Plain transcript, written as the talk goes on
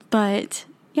But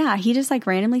yeah, he just like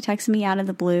randomly texted me out of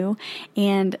the blue,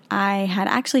 and I had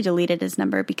actually deleted his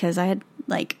number because I had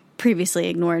like previously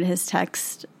ignored his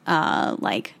text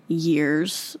like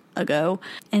years ago.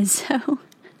 And so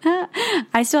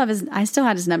I still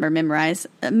had his number memorized.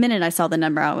 The minute I saw the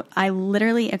number, I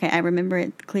literally, I remember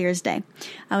it clear as day.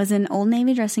 I was in Old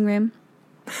Navy dressing room.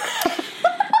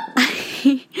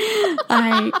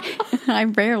 I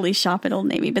rarely shop at Old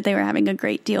Navy, but they were having a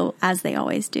great deal, as they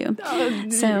always do.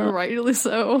 So rightly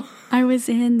so. I was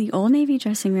in the Old Navy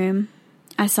dressing room.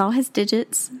 I saw his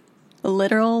digits,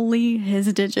 literally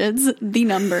his digits, the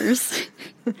numbers,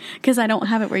 because I don't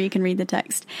have it where you can read the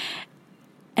text.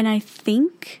 And I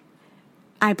think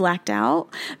I blacked out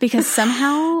because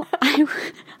somehow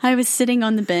I was sitting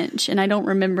on the bench, and I don't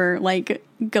remember like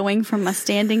going from a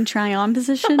standing try-on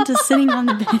position to sitting on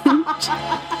the bench.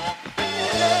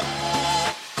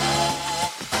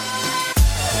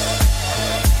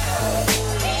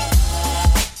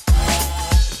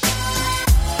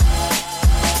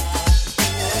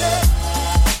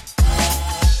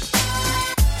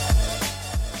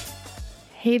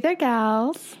 Hey there,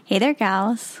 gals. Hey there,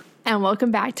 gals. And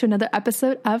welcome back to another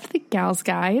episode of The Gals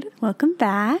Guide. Welcome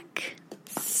back.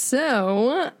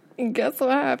 So, guess what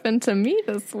happened to me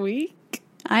this week?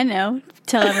 I know.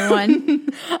 Tell everyone.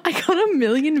 I got 1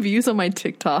 million views on my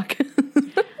TikTok.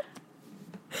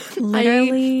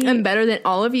 Literally. I'm better than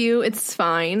all of you. It's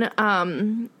fine.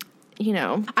 You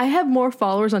know, I have more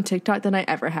followers on TikTok than I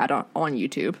ever had on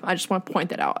YouTube. I just want to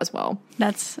point that out as well.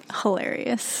 That's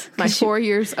hilarious. My 4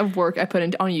 years of work I put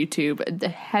into on YouTube, the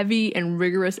heavy and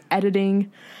rigorous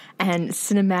editing and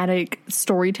cinematic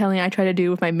storytelling I try to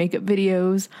do with my makeup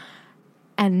videos.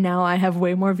 And now I have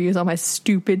way more views on my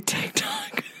stupid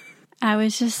TikTok. I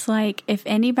was just like, if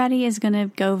anybody is going to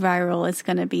go viral, it's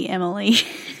going to be Emily.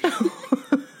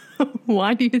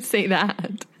 Why do you say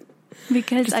that?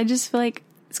 Because I just feel like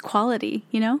it's quality,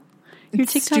 you know? Your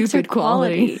TikToks stupid are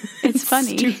quality. It's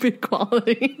funny. Stupid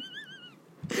quality.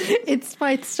 It's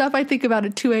my stuff I think about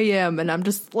at 2 a.m. and I'm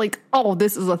just like, oh,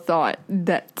 this is a thought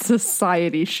that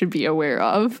society should be aware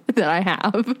of that I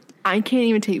have. I can't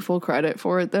even take full credit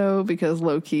for it, though, because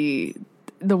low-key,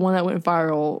 the one that went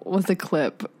viral was a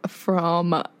clip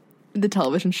from the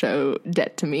television show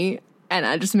Debt to Me, and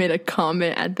I just made a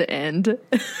comment at the end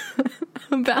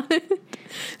about it.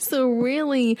 So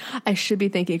really, I should be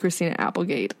thanking Christina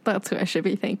Applegate. That's who I should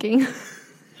be thanking.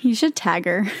 You should tag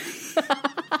her.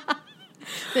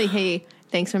 Like, hey,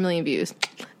 thanks for 1 million views.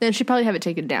 Then she'd probably have it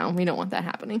taken down. We don't want that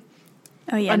happening.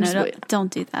 Oh, yeah,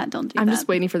 don't do that. Don't do that. I'm just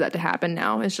waiting for that to happen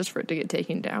now. It's just for it to get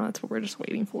taken down. That's what we're just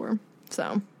waiting for.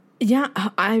 So, yeah,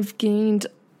 I've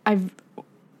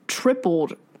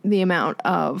tripled the amount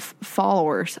of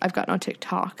followers I've gotten on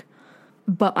TikTok.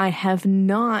 But I have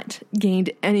not gained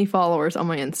any followers on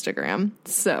my Instagram.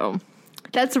 So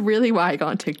that's really why I got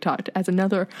on TikTok, as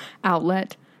another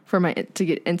outlet for to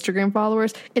get Instagram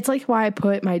followers. It's like why I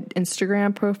put my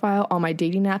Instagram profile on my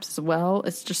dating apps as well.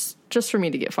 It's just for me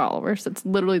to get followers. That's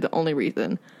literally the only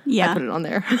reason I put it on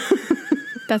there.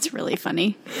 That's really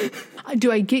funny.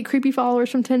 Do I get creepy followers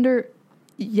from Tinder?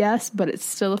 Yes, but it's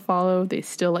still a follow. They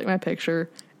still like my picture.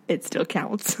 It still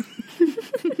counts.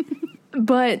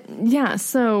 But yeah,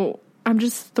 so I'm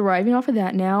just thriving off of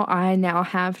that now. I now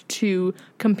have to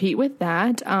compete with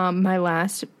that. My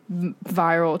last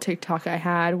viral TikTok I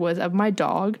had was of my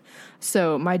dog.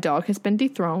 So my dog has been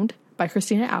dethroned by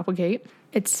Christina Applegate.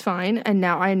 It's fine. And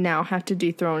now I have to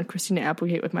dethrone Christina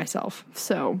Applegate with myself.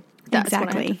 So that's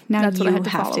exactly. what I had to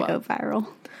have to go viral.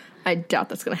 I doubt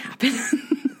that's going to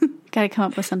happen. Got to come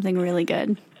up with something really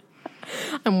good.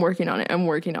 I'm working on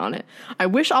it. I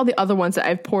wish all the other ones that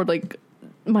I've poured like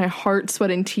my heart, sweat,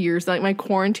 and tears, like my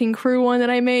quarantine crew one that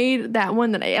I made, that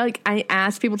one that I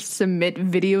asked people to submit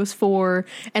videos for,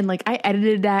 and like I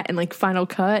edited that in like Final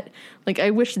Cut. Like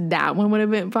I wish that one would have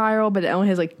been viral, but it only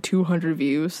has like 200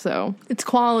 views. So it's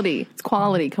quality.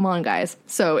 Come on, guys.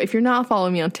 So if you're not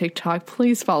following me on TikTok,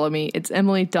 please follow me. It's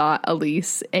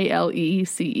Emily.Alece,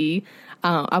 Alece.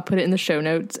 I'll put it in the show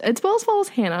notes, as well as follow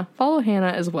Hannah. Follow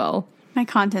Hannah as well. My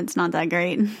content's not that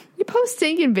great. You post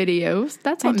singing videos.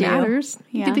 That's what matters.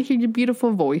 Yeah. You get to hear your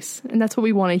beautiful voice, and that's what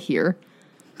we want to hear.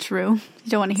 True. You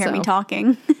don't want to hear me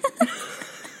talking.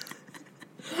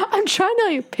 I'm trying to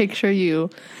like picture you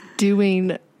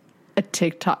doing a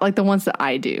TikTok, like the ones that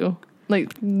I do,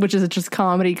 like which is just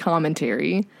comedy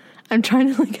commentary. I'm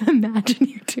trying to like imagine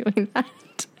you doing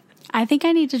that. I think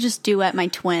I need to just duet my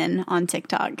twin on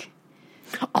TikTok.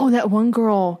 Oh, that one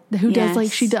girl who does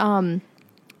like she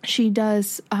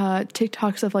does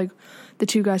TikToks of like the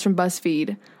two guys from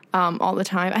BuzzFeed. all the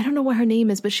time. I don't know what her name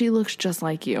is, but she looks just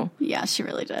like you. Yeah, she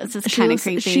really does. It's kind of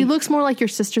creepy. She looks more like your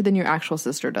sister than your actual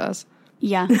sister does.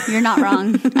 Yeah, you're not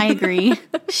wrong. I agree.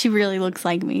 She really looks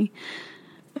like me.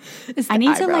 I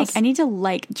need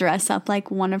to dress up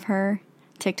like one of her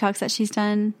TikToks that she's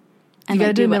done. And you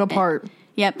gotta do a middle part.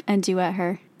 Yep, and duet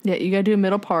her. Yeah, you gotta do a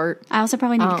middle part. I also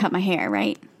probably need to cut my hair,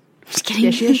 right? Just kidding.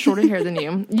 Yeah, she has shorter hair than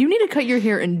you. You need to cut your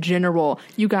hair in general.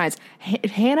 You guys,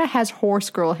 Hannah has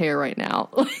horse girl hair right now.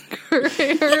 Like, her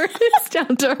hair is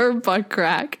down to her butt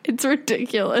crack. It's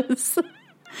ridiculous.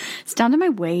 It's down to my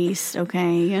waist,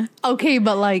 okay? Okay,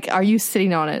 but like, are you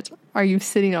sitting on it? Are you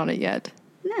sitting on it yet?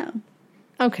 No.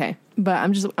 Okay, but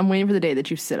I'm waiting for the day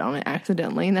that you sit on it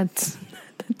accidentally, and that's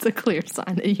a clear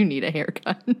sign that you need a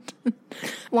haircut.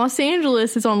 Los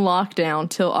Angeles is on lockdown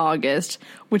till August,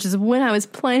 which is when I was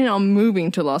planning on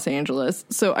moving to Los Angeles.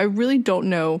 So I really don't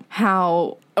know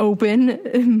how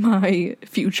open my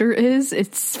future is.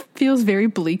 It feels very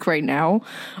bleak right now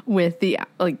with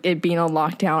it being on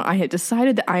lockdown. I had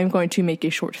decided that I am going to make a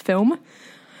short film.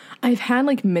 I've had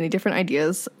like many different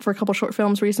ideas for a couple short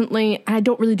films recently. I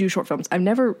don't really do short films.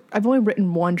 I've only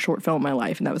written one short film in my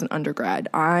life, and that was an undergrad.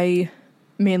 I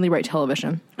mainly write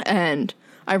television, and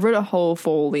I wrote a whole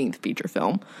full-length feature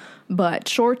film, but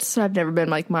shorts have never been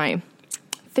like my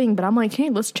thing. But I'm like,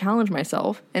 hey, let's challenge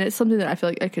myself, and it's something that I feel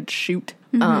like I could shoot.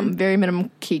 Very minimum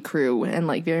key crew and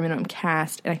like very minimum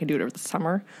cast, and I could do it over the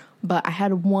summer. But I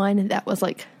had one that was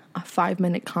like a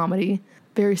 5-minute comedy,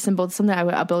 very simple. It's something I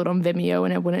would upload on Vimeo,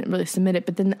 and I wouldn't really submit it.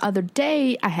 But then the other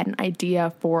day I had an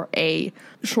idea for a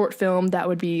short film that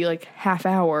would be like half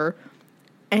hour,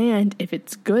 and if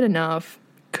it's good enough,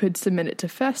 could submit it to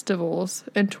festivals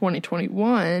in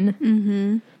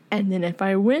 2021. And then if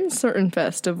I win certain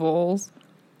festivals,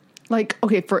 like,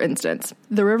 okay, for instance,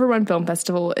 the River Run Film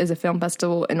Festival is a film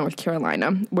festival in North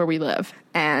Carolina where we live,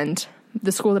 and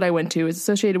the school that I went to is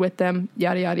associated with them,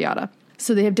 yada, yada, yada.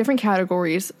 So they have different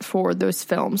categories for those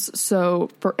films.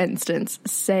 So, for instance,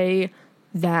 say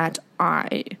that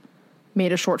I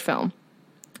made a short film.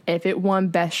 If it won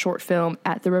Best Short Film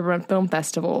at the River Run Film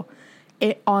Festival,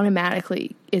 it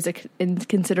automatically is in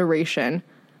consideration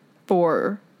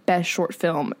for Best Short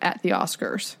Film at the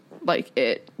Oscars. Like,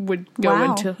 it would go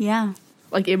into... Yeah.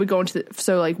 Like, it would go into...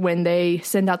 So, like, when they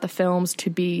send out the films to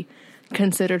be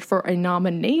considered for a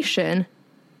nomination,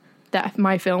 that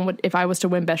my film would... If I was to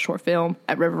win Best Short Film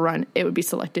at River Run, it would be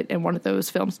selected in one of those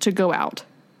films to go out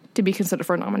to be considered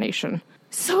for a nomination.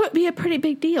 So, it'd be a pretty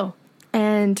big deal.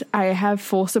 And I have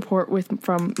full support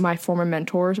from my former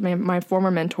mentors. My former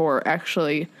mentor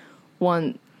actually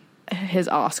won his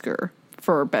Oscar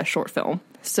for Best Short Film.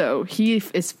 So he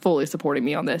is fully supporting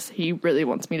me on this. He really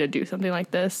wants me to do something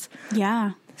like this.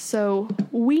 Yeah. So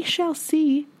we shall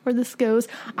see where this goes.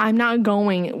 I'm not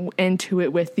going into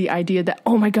it with the idea that,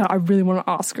 oh my God, I really want an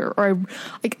Oscar. Or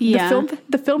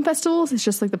the film festivals is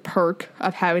just like the perk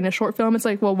of having a short film. It's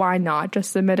like, well, why not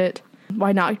just submit it?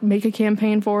 Why not make a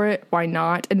campaign for it? Why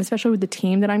not? And especially with the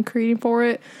team that I'm creating for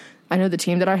it, I know the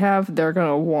team that I have, they're going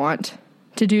to want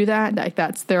to do that. Like,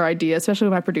 that's their idea, especially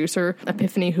with my producer,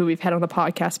 Epiphany, who we've had on the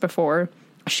podcast before.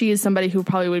 She is somebody who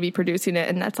probably would be producing it,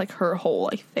 and that's like her whole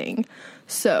like thing.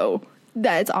 So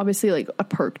that's obviously like a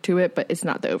perk to it, but it's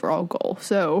not the overall goal.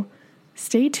 So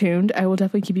stay tuned. I will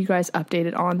definitely keep you guys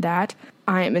updated on that.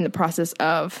 I am in the process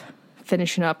of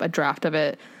finishing up a draft of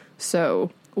it. So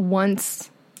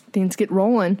once things get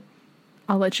rolling,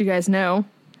 I'll let you guys know,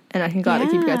 and I can gladly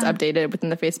keep you guys updated within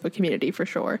the Facebook community for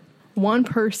sure. One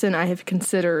person I have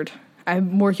considered,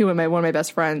 I'm working with one of my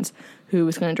best friends who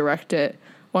is going to direct it.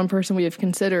 One person we have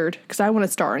considered, because I want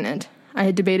to star in it. I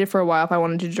had debated for a while if I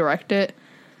wanted to direct it,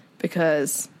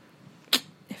 because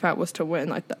if I was to win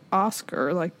like the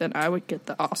Oscar, like then I would get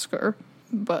the Oscar.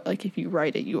 But like if you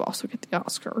write it, you also get the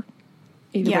Oscar.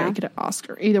 Either way, you get an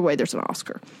Oscar. Either way, there's an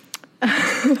Oscar.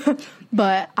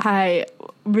 But I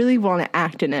really want to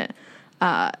act in it.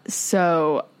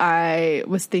 So I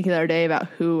was thinking the other day about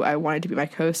who I wanted to be my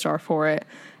co-star for it.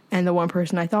 And the one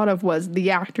person I thought of was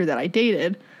the actor that I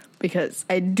dated, because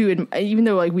I do, even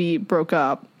though like we broke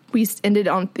up, we ended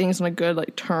on things on a good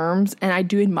like terms, and I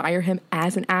do admire him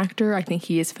as an actor. I think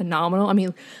he is phenomenal. I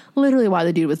mean, literally while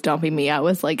the dude was dumping me, I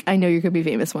was like, I know you're going to be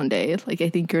famous one day. Like, I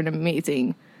think you're an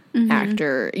amazing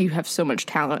actor. You have so much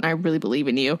talent, and I really believe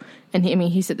in you. And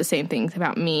he said the same things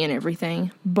about me and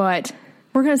everything. But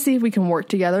we're going to see if we can work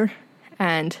together,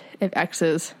 and if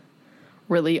exes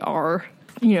really are,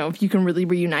 if you can really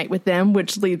reunite with them,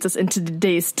 which leads us into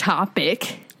today's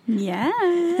topic. Yeah.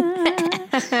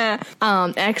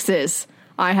 Exes.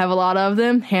 I have a lot of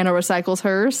them. Hannah recycles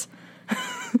hers.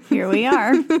 Here we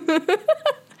are.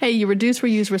 Hey, you reduce,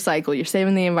 reuse, recycle. You're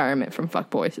saving the environment from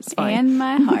fuckboys. It's fine. And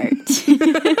my heart.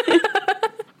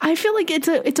 I feel like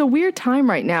it's a weird time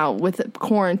right now with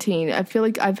quarantine. I feel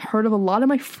like I've heard of a lot of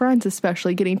my friends,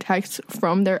 especially, getting texts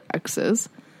from their exes.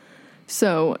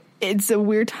 So it's a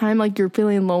weird time, like you're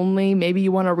feeling lonely. Maybe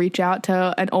you want to reach out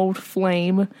to an old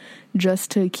flame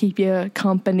just to keep you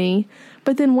company.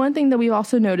 But then one thing that we've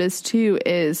also noticed too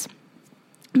is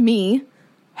me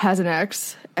has an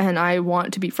ex and I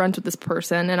want to be friends with this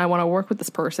person and I want to work with this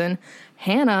person.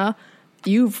 Hannah,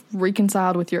 you've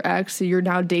reconciled with your ex, so you're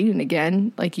now dating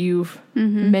again. Like you've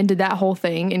mended that whole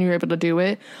thing and you're able to do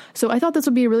it. So I thought this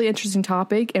would be a really interesting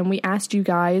topic, and we asked you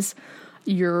guys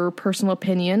your personal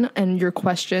opinion and your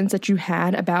questions that you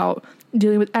had about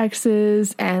dealing with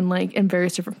exes and like in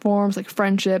various different forms, like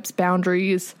friendships,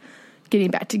 boundaries,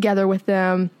 getting back together with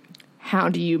them. How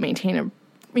do you maintain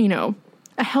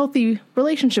a healthy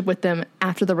relationship with them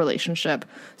after the relationship?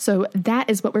 So that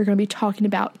is what we're going to be talking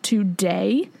about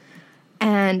today.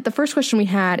 And the first question we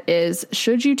had is,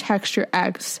 should you text your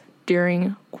ex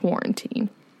during quarantine?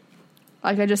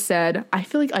 Like I just said, I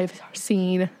feel like I've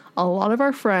seen a lot of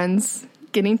our friends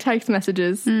getting text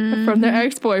messages from their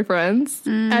ex-boyfriends,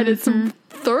 and it's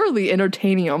thoroughly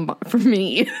entertaining for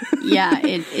me. Yeah,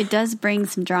 it does bring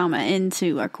some drama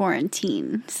into our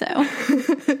quarantine, so.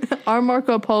 Our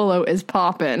Marco Polo is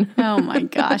popping. Oh my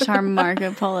gosh, our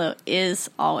Marco Polo is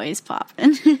always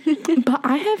popping. But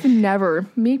I have never,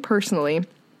 me personally,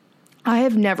 I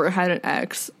have never had an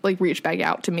ex, like, reach back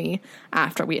out to me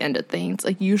after we ended things.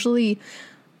 Like, usually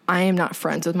I am not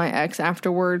friends with my ex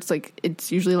afterwards. Like, it's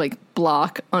usually, like,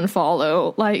 block,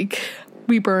 unfollow. Like,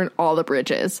 we burn all the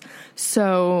bridges.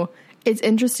 So it's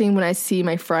interesting when I see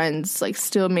my friends, like,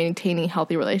 still maintaining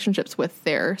healthy relationships with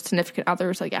their significant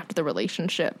others, like, after the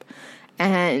relationship.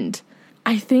 And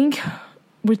I think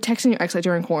with texting your ex, like,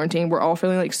 during quarantine, we're all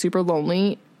feeling, like, super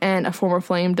lonely. And a former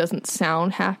flame doesn't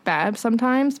sound half bad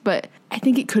sometimes, but I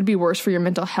think it could be worse for your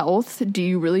mental health. Do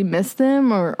you really miss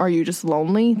them, or are you just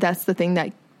lonely? That's the thing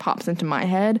that pops into my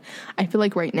head. I feel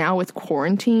like right now with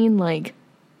quarantine, like,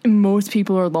 most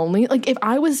people are lonely. Like, if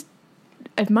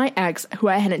my ex, who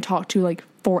I hadn't talked to, like,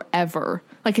 forever,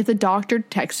 like, if the doctor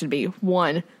texted me,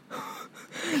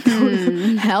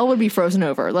 hell would be frozen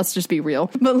over. Let's just be real.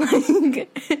 But,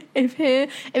 like, if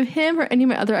him or any of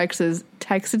my other exes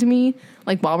texted me,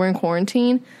 like, while we're in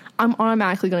quarantine, I'm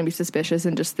automatically going to be suspicious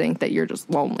and just think that you're just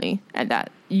lonely and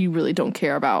that you really don't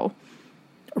care about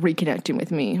reconnecting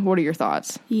with me. What are your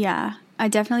thoughts? Yeah, I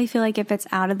definitely feel like if it's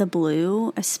out of the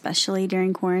blue, especially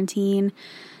during quarantine,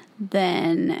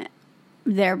 then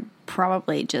they're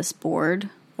probably just bored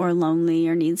or lonely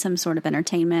or need some sort of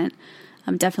entertainment.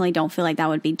 Definitely don't feel like that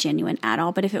would be genuine at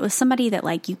all. But if it was somebody that,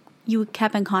 like, you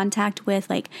kept in contact with,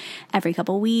 like, every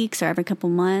couple weeks or every couple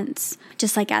months,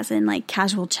 just like as in, like,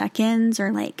 casual check-ins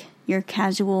or, like, your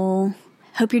casual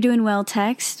hope you're doing well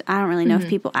text. I don't really know if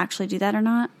people actually do that or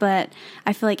not, but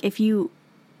I feel like if you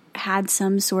had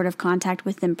some sort of contact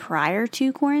with them prior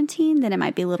to quarantine, then it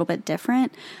might be a little bit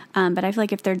different. But I feel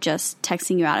like if they're just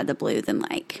texting you out of the blue, then,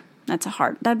 like,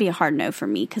 that'd be a hard no for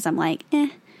me, because I'm like,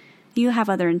 you have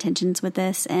other intentions with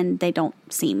this and they don't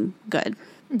seem good.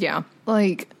 Yeah.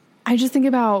 Like, I just think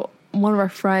about one of our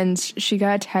friends. She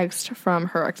got a text from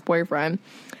her ex-boyfriend,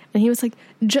 and he was like,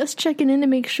 just checking in to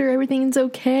make sure everything's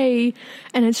okay.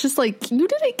 And it's just like, you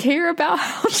didn't care about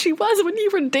how she was when you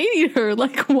were dating her.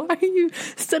 Like, why are you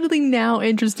suddenly now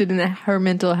interested in her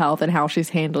mental health and how she's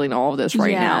handling all of this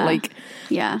right now? Like,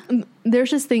 yeah, there's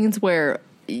just things where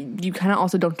you kind of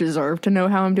also don't deserve to know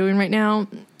how I'm doing right now.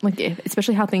 Like,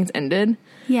 especially how things ended.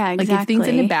 Yeah, exactly. Like, if things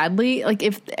ended badly, like,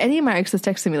 if any of my exes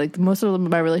texted me, like, most of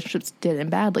my relationships did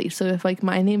end badly. So if, like,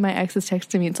 any of my exes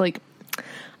texted me, it's like,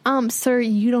 sir,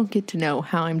 you don't get to know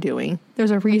how I'm doing.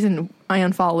 There's a reason I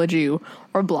unfollowed you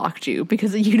or blocked you,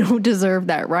 because you don't deserve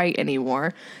that right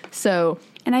anymore. So,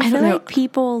 and I feel like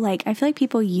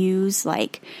people use,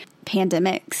 like,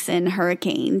 pandemics and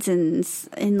hurricanes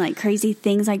and like crazy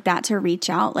things like that to reach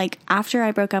out. Like, after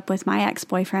I broke up with my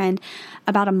ex-boyfriend,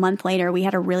 about a month later, we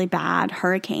had a really bad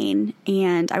hurricane,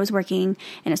 and I was working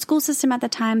in a school system at the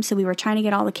time, so we were trying to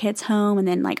get all the kids home and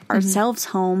then, like, ourselves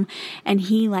home, and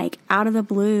he, like, out of the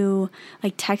blue,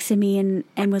 like, texted me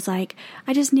and was like,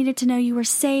 I just needed to know you were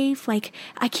safe, like,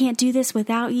 I can't do this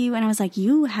without you. And I was like,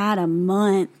 you had a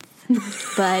month,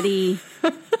 buddy,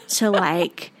 to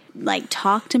like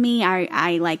talk to me.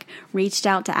 I like reached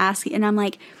out to ask, and I'm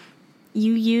like,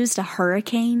 you used a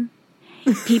hurricane?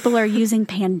 People are using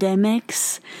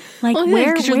pandemics. Like,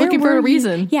 where you're looking for a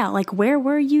reason. Yeah, like, where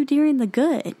were you during the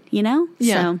good, you know?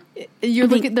 Yeah. So they're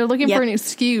looking for an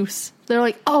excuse. They're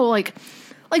like, oh, like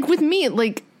with me,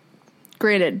 like,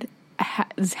 granted,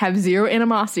 have zero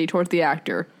animosity towards the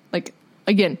actor. Like,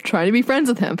 again, trying to be friends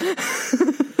with him.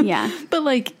 Yeah. But,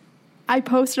 like, I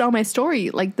posted on my story,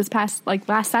 like,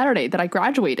 last Saturday that I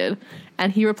graduated,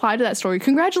 and he replied to that story,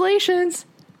 "Congratulations!"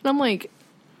 And I'm like,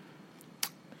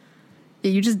 yeah,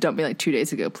 you just dumped me like 2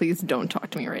 days ago. Please don't talk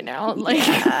to me right now. Like,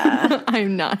 yeah.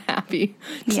 I'm not happy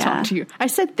to talk to you. I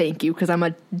said thank you because I'm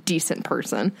a decent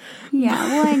person. Yeah,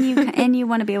 well, and you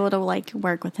want to be able to like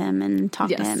work with him and talk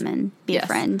to him and be a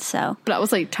friend. So, but I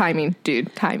was like, timing,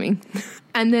 dude, timing.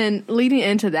 And then leading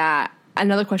into that,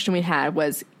 another question we had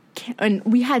was, and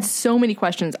we had so many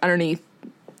questions underneath.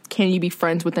 Can you be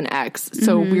friends with an ex?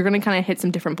 So we're going to kind of hit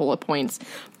some different bullet points.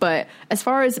 But as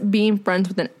far as being friends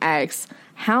with an ex,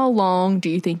 how long do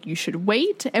you think you should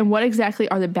wait? And what exactly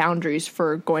are the boundaries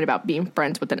for going about being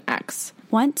friends with an ex?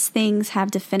 Once things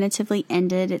have definitively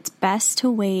ended, it's best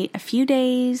to wait a few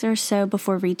days or so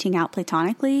before reaching out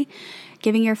platonically.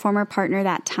 Giving your former partner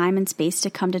that time and space to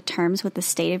come to terms with the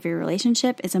state of your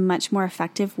relationship is a much more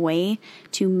effective way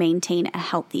to maintain a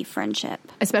healthy friendship.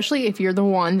 Especially if you're the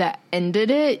one that ended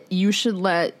it, you should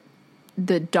let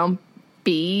the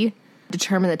dumpee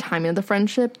determine the timing of the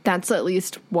friendship. That's at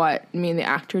least what me and the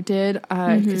actor did,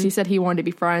 because he said he wanted to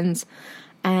be friends,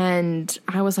 and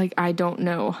I was like, I don't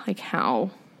know like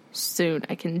how soon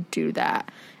I can do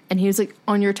that. And he was like,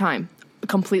 on your time,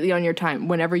 completely on your time,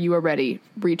 whenever you are ready,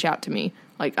 reach out to me,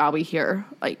 like I'll be here,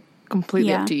 like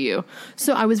completely up to you.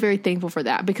 So I was very thankful for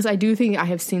that, because I do think I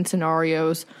have seen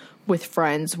scenarios with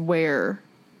friends where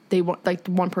they want, like,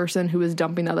 one person who was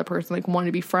dumping the other person like wanted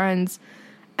to be friends,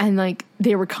 and like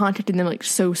they were contacting them like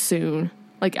so soon,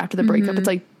 like after the breakup. It's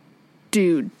like,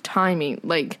 dude, timing.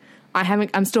 Like,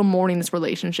 I'm still mourning this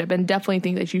relationship, and definitely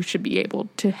think that you should be able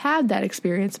to have that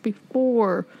experience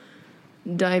before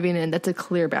diving in. That's a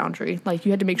clear boundary. Like,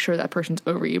 you had to make sure that person's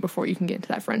over you before you can get into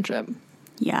that friendship.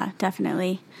 Yeah,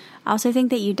 definitely. I also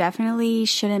think that you definitely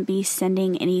shouldn't be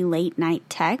sending any late night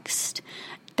text.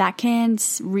 That can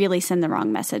really send the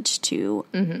wrong message to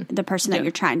the person that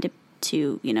you're trying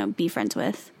to, you know, be friends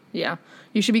with. Yeah.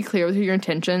 You should be clear with your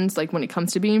intentions, like, when it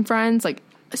comes to being friends. Like,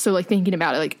 so, like, thinking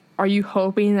about it, like, are you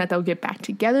hoping that they'll get back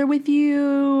together with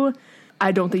you?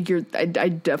 I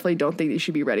definitely don't think you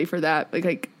should be ready for that.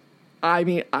 Like, I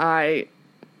mean, I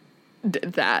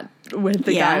did that with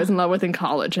the guy I was in love with in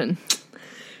college, and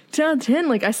 10 out of 10,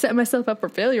 like, I set myself up for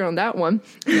failure on that one.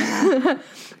 Yeah.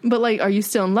 But, like, are you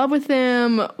still in love with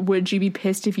them? Would you be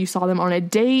pissed if you saw them on a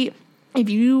date? If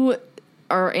you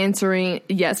are answering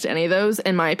yes to any of those,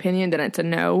 in my opinion, then it's a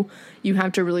no. You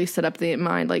have to really set up the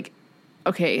mind, like,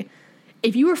 okay,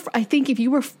 I think if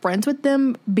you were friends with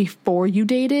them before you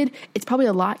dated, it's probably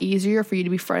a lot easier for you to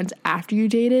be friends after you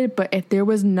dated. But if there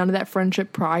was none of that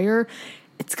friendship prior,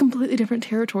 it's completely different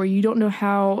territory. You don't know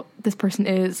how this person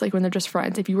is, like, when they're just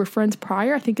friends. If you were friends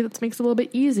prior, I think that makes it a little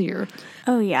bit easier.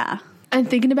 Oh, yeah. And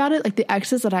thinking about it, like, the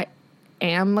exes that I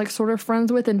am, like, sort of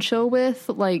friends with and chill with,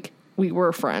 like, we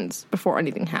were friends before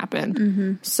anything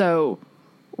happened. So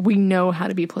we know how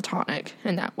to be platonic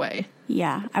in that way.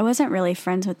 Yeah. I wasn't really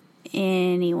friends with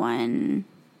anyone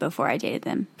before I dated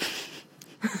them.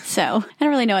 So I don't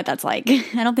really know what that's like.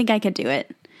 I don't think I could do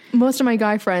it. Most of my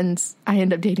guy friends, I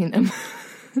end up dating them.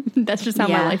 That's just how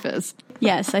my life is.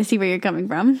 Yes, I see where you're coming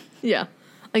from. Yeah.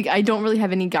 Like, I don't really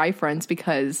have any guy friends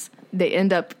because they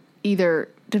end up either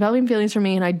developing feelings for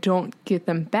me and I don't get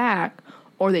them back,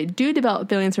 or they do develop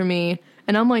feelings for me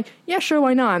and I'm like, yeah, sure,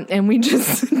 why not? And we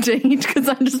just date because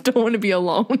I just don't want to be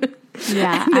alone.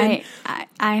 Yeah,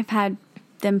 I've had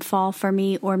them fall for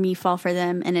me or me fall for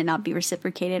them and it not be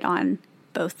reciprocated on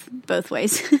both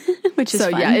ways, which is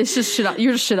fun. Yeah, it's just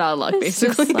you're just shit out of luck,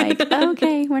 basically. Just like,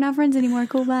 okay, we're not friends anymore,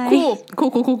 cool, bye.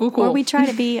 Cool. Or we try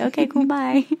to be, okay, cool,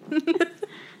 bye.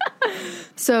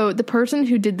 So the person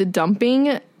who did the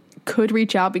dumping could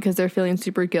reach out because they're feeling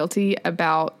super guilty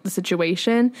about the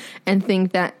situation and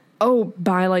think that, oh,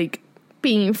 by, like,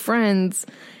 being friends,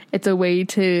 it's a way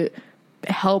to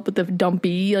help with the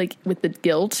dumpy, like, with the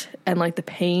guilt and, like, the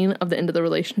pain of the end of the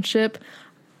relationship.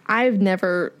 I've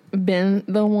never been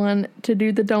the one to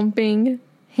do the dumping.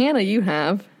 Hannah, you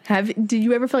have. Did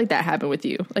you ever feel like that happened with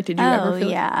you? Like, did you ever feel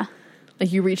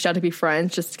like you reached out to be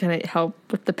friends just to kind of help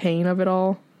with the pain of it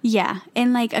all? Yeah.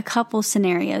 In, like, a couple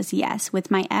scenarios, yes.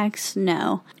 With my ex,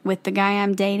 no. With the guy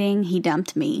I'm dating, he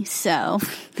dumped me. So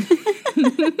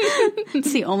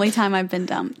it's the only time I've been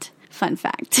dumped. Fun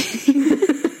fact.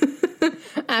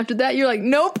 After that, you're like,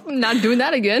 nope, not doing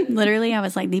that again. Literally, I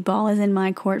was like, the ball is in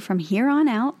my court from here on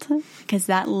out, because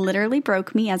that literally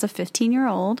broke me as a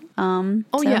 15-year-old.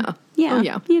 Yeah.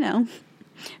 You know,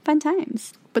 fun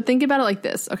times. But think about it like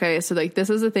this, okay? So, like, this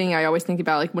is the thing I always think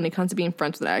about, like, when it comes to being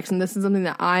friends with an ex, and this is something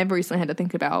that I've recently had to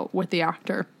think about with the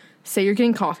actor. Say you're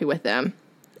getting coffee with them,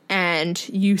 and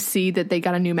you see that they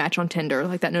got a new match on Tinder,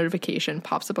 like that notification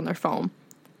pops up on their phone.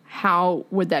 How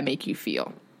would that make you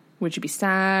feel? Would you be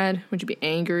sad? Would you be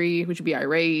angry? Would you be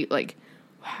irate? Like,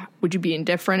 would you be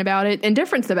indifferent about it?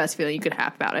 Indifferent's the best feeling you could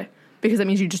have about it, because that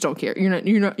means you just don't care.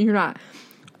 You're not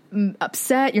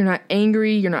upset, you're not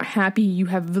angry, you're not happy, you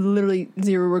have literally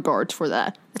zero regards for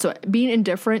that. So being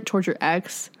indifferent towards your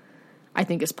ex, I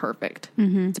think, is perfect.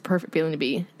 It's a perfect feeling to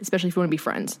be, especially if you want to be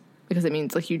friends, because it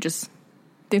means, like, you just,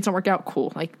 things don't work out,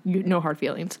 cool, like, no hard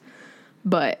feelings.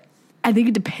 But I think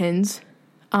it depends,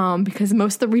 because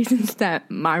most of the reasons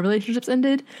that my relationships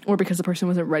ended were because the person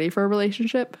wasn't ready for a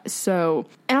relationship. So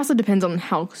it also depends on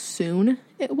how soon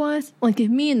it was. Like, if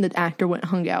me and the actor went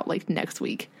hung out, like, next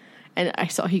week, and I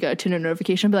saw he got a Tinder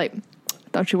notification, I'd be like,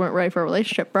 thought you weren't ready for a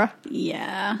relationship, bruh.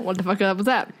 Yeah. What the fuck was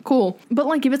that? Cool. But,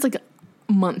 like, if it's, like,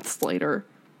 months later,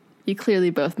 you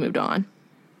clearly both moved on.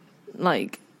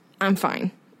 Like, I'm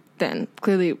fine then,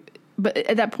 clearly. But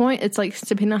at that point, it's, like,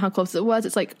 depending on how close it was,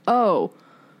 it's like, oh,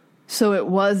 so it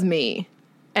was me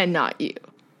and not you.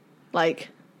 Like,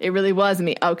 it really was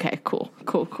me. Okay, cool.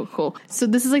 So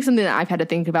this is, like, something that I've had to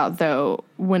think about, though,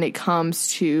 when it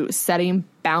comes to setting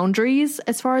boundaries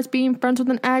as far as being friends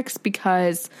with an ex,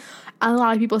 because a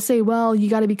lot of people say, well, you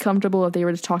got to be comfortable if they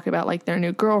were to talk about, like, their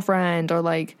new girlfriend or,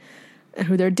 like,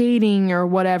 who they're dating or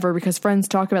whatever, because friends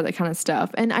talk about that kind of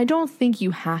stuff. And I don't think you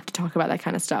have to talk about that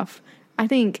kind of stuff. I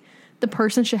think the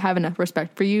person should have enough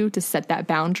respect for you to set that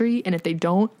boundary. And if they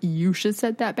don't, you should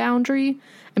set that boundary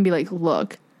and be like,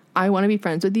 look, I want to be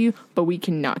friends with you, but we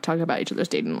cannot talk about each other's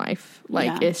dating life.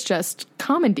 Like, It's just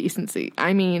common decency.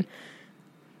 I mean,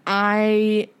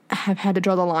 I have had to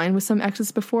draw the line with some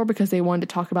exes before because they wanted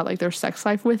to talk about, like, their sex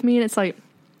life with me. And it's like,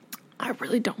 I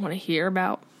really don't want to hear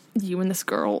about you and this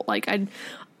girl. Like, I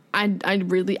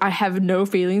have no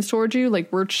feelings towards you.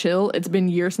 Like, we're chill. It's been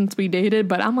years since we dated,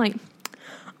 but I'm like,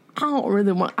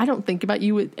 I don't think about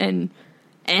you in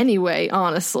any way,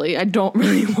 honestly. I don't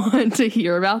really want to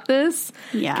hear about this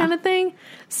kind of thing.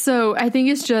 So I think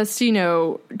it's just,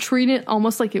 treat it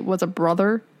almost like it was a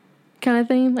brother kind of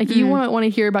thing. Like, you want to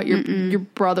hear about your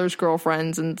brother's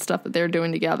girlfriends and stuff that they're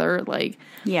doing together. Like,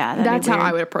 that's how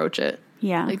I would approach it.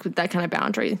 Yeah. Like, with that kind of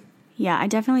boundary. Yeah, I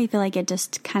definitely feel like it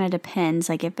just kind of depends.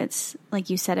 Like, if it's, like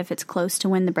you said, if it's close to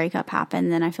when the breakup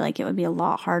happened, then I feel like it would be a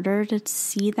lot harder to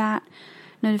see that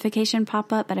notification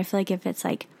pop up. But I feel like if it's,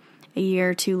 like, a year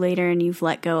or two later and you've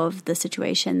let go of the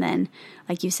situation, then,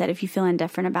 like you said, if you feel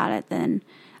indifferent about it, then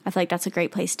I feel like that's a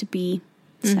great place to be.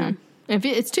 So if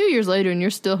it's 2 years later and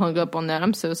you're still hung up on that,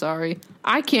 I'm so sorry.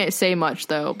 I can't say much,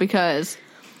 though, because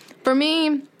for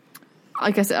me,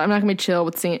 like I said, I'm not going to be chill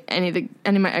with seeing any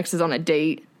of my exes on a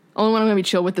date. Only one I'm going to be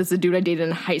chill with is the dude I dated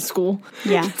in high school.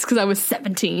 Yeah. It's because I was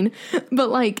 17. But,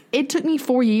 like, it took me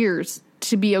 4 years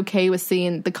to be okay with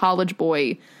seeing the college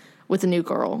boy with a new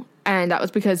girl. And that was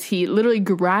because he literally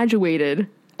graduated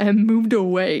and moved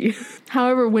away.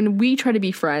 However, when we try to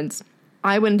be friends,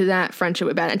 I went into that friendship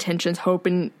with bad intentions,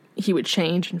 hoping he would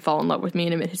change and fall in love with me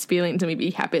and admit his feelings and we'd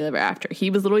be happy ever after. He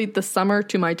was literally the summer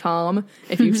to my Tom.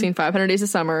 If you've seen 500 Days of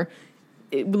Summer,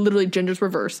 it literally genders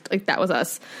reversed. Like, that was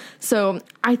us. So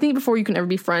I think before you can ever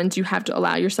be friends, you have to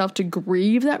allow yourself to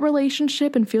grieve that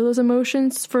relationship and feel those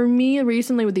emotions. For me,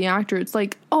 recently with the actor, it's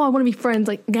like, oh, I want to be friends,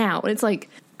 like, now. And it's like,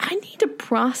 I need to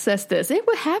process this. It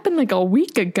would happen like a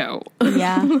week ago.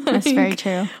 Yeah, that's very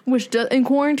true. Which in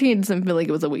quarantine, it doesn't feel like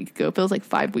it was a week ago. It feels like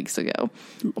 5 weeks ago.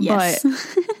 Yes.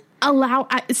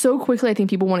 But so quickly, I think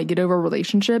people want to get over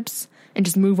relationships and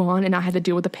just move on and not have to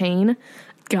deal with the pain.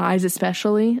 Guys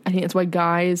especially. I think that's why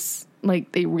guys,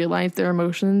 like, they realize their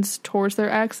emotions towards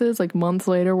their exes, like, months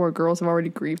later, where girls have already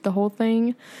grieved the whole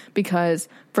thing. Because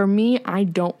for me, I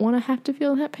don't want to have to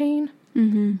feel that pain.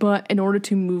 But in order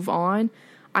to move on,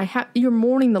 you're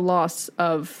mourning the loss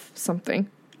of something.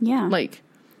 Yeah. Like,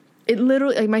 it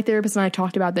literally, like, my therapist and I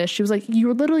talked about this. She was like,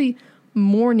 you're literally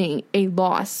mourning a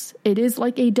loss. It is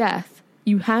like a death.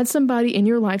 You had somebody in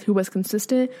your life who was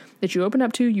consistent, that you opened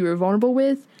up to, you were vulnerable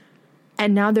with,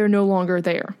 and now they're no longer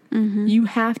there. You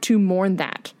have to mourn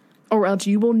that, or else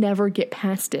you will never get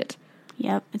past it.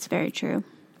 Yep, it's very true.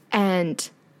 And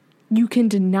you can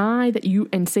deny that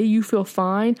and say you feel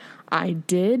fine. I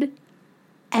did.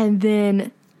 And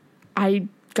then I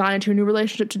got into a new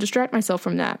relationship to distract myself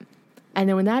from that. And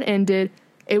then when that ended,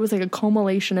 it was like a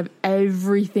culmination of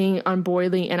everything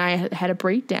unboiling, and I had a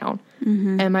breakdown.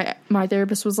 And my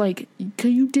therapist was like,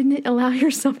 you didn't allow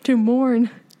yourself to mourn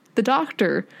the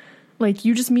doctor. Like,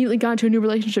 you just immediately got into a new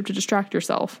relationship to distract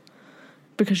yourself.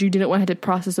 because you didn't want to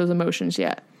process those emotions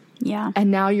yet. Yeah. And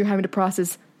now you're having to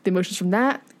process the emotions from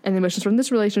that and the emotions from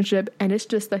this relationship, and it's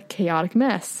just a chaotic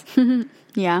mess.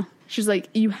 Yeah. She's like,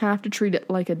 you have to treat it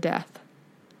like a death.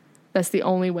 That's the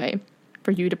only way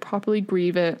for you to properly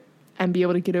grieve it and be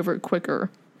able to get over it quicker,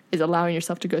 is allowing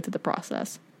yourself to go through the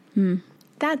process.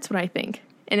 That's what I think.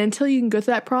 And until you can go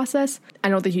through that process, I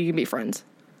don't think you can be friends.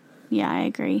 Yeah, I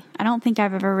agree. I don't think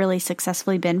I've ever really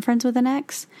successfully been friends with an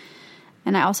ex.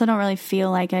 And I also don't really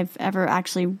feel like I've ever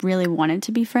actually really wanted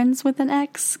to be friends with an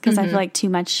ex, because I feel like too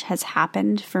much has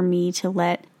happened for me to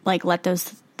let those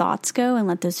thoughts go and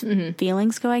let those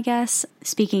feelings go, I guess.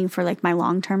 Speaking for like my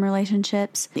long-term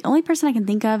relationships, the only person I can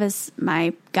think of is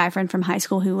my guy friend from high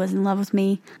school who was in love with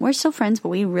me. We're still friends, but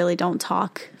we really don't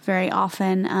talk very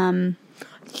often.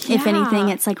 If anything,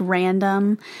 it's like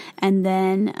random. And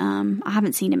then I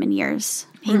haven't seen him in years.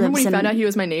 Remember when you found out he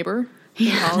was my neighbor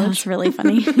in college? That's really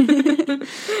funny.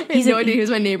 I had no idea he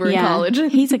was my neighbor in college.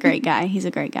 He's a great guy. He's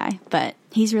a great guy. But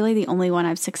he's really the only one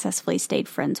I've successfully stayed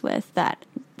friends with that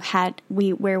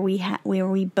where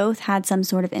we both had some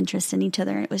sort of interest in each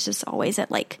other. It was just always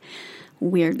at like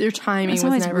weird. Their timing was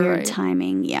always never weird right.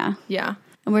 timing. Yeah. Yeah.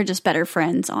 And we're just better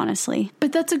friends, honestly.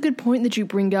 But that's a good point that you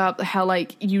bring up, how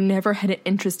like you never had an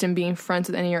interest in being friends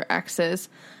with any of your exes.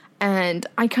 And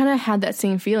I kind of had that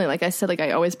same feeling. Like I said, like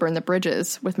I always burn the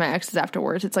bridges with my exes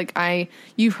afterwards. It's like,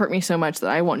 you've hurt me so much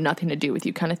that I want nothing to do with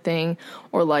you kind of thing.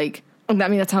 Or like, I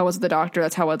mean, that's how I was with the doctor.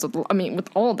 That's how I was with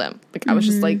all of them. Like I was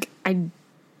just like, and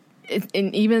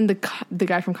even the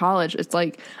guy from college, it's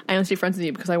like, I only stay friends with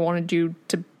you because I wanted you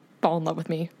to fall in love with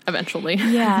me eventually.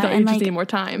 Yeah. I thought you just need more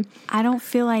time. I don't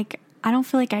feel like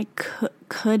I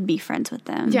could be friends with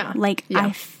them. Yeah. Like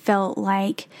I felt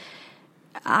like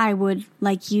I would,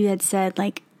 like you had said,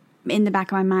 like in the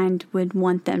back of my mind would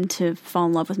want them to fall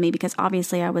in love with me, because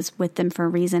obviously I was with them for a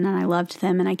reason and I loved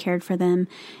them and I cared for them.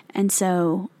 And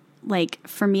so like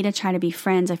for me to try to be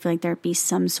friends, I feel like there'd be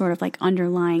some sort of like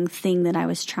underlying thing that I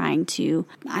was trying to,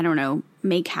 I don't know,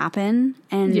 make happen.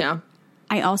 And yeah.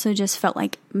 I also just felt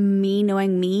like me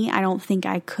knowing me, I don't think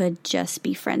I could just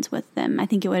be friends with them. I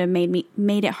think it would have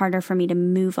made it harder for me to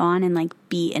move on and like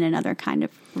be in another kind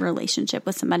of relationship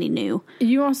with somebody new.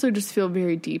 You also just feel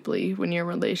very deeply when you're in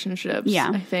relationships. Yeah.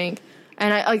 I think.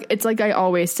 And it's like I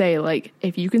always say, like,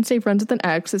 if you can stay friends with an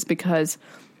ex, it's because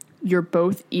you're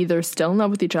both either still in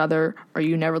love with each other or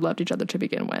you never loved each other to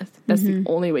begin with. That's the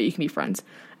only way you can be friends.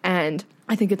 And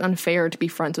I think it's unfair to be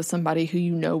friends with somebody who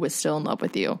you know was still in love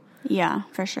with you. Yeah,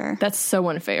 for sure. That's so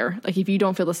unfair. Like, if you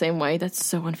don't feel the same way, that's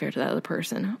so unfair to that other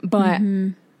person. But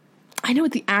I know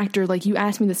with the actor, like, you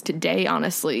asked me this today,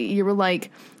 honestly. You were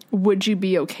like, would you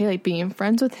be okay, like, being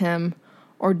friends with him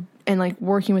and, like,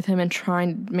 working with him and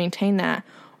trying to maintain that?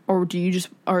 Or would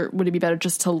it be better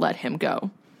just to let him go?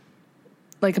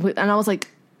 Like, and I was like,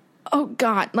 oh,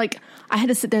 God. Like, I had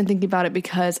to sit there and think about it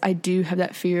because I do have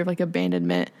that fear of, like,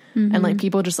 abandonment. And, like,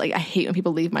 people just, like, I hate when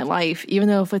people leave my life, even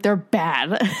though if like, they're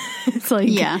bad. It's like,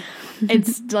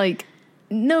 it's like,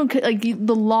 no, like,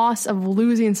 the loss of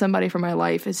losing somebody from my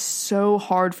life is so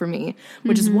hard for me,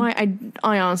 which is why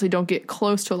I honestly don't get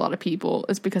close to a lot of people.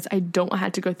 It's because I don't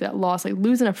have to go through that loss. Like,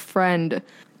 losing a friend,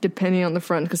 depending on the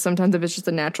friend, because sometimes if it's just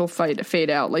a natural fight to fade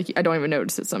out, like, I don't even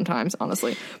notice it sometimes,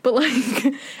 honestly. But, like,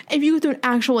 if you go through an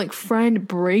actual, like, friend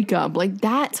breakup, like,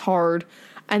 that's hard.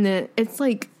 And then it's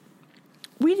like,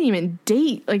 we didn't even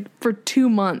date, like, for 2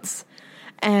 months.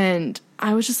 And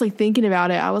I was just, like, thinking about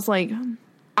it. I was like,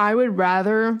 I would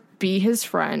rather be his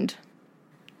friend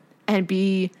and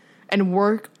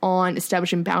work on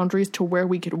establishing boundaries to where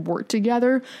we could work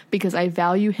together, because I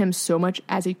value him so much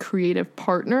as a creative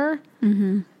partner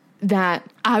that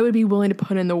I would be willing to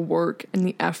put in the work and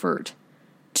the effort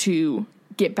to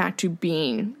get back to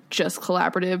being just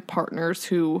collaborative partners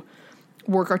who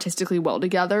work artistically well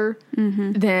together,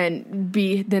 than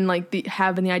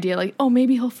having the idea like, oh,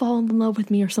 maybe he'll fall in love with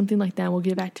me or something like that and we'll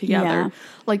get back together. Yeah.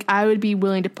 Like, I would be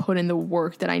willing to put in the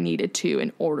work that I needed to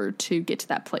in order to get to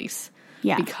that place.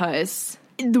 Yeah. Because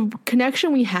the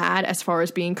connection we had as far as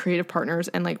being creative partners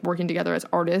and, like, working together as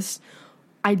artists,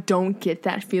 I don't get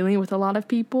that feeling with a lot of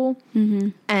people.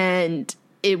 And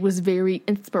it was very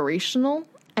inspirational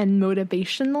and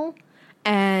motivational.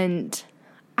 And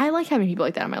I like having people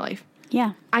like that in my life.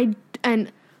 Yeah.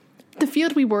 And the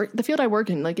field I work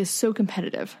in, like, is so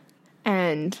competitive.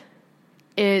 And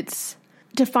it's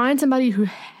to find somebody who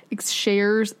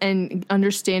shares and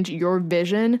understands your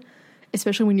vision,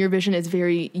 especially when your vision is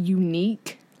very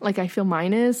unique, like I feel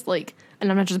mine is, like, and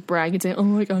I'm not just bragging saying, oh,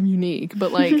 like, I'm unique,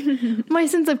 but, like, my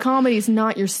sense of comedy is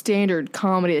not your standard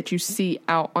comedy that you see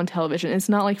out on television. It's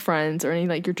not like Friends or any,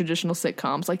 like, your traditional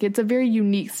sitcoms. Like, it's a very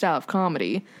unique style of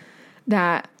comedy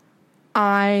that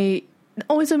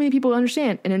only so many people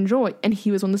understand and enjoy, and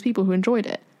he was one of those people who enjoyed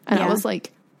it. And I was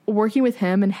like, working with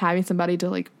him and having somebody to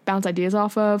like bounce ideas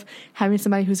off of, having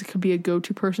somebody who could be a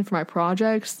go-to person for my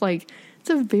projects, like it's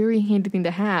a very handy thing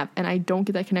to have. And I don't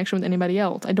get that connection with anybody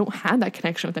else. I don't have that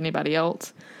connection with anybody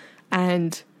else.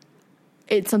 And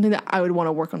it's something that I would want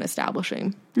to work on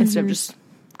establishing instead of just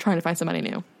trying to find somebody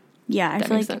new. Yeah,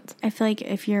 I feel like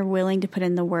if you're willing to put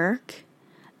in the work,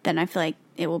 then I feel like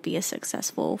it will be a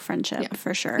successful friendship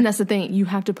for sure. And that's the thing. You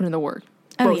have to put in the work.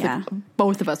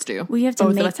 Both of us do. Well, you have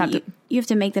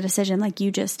to make the decision like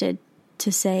you just did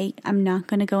to say, I'm not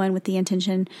going to go in with the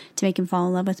intention to make him fall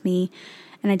in love with me,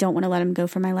 and I don't want to let him go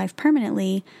from my life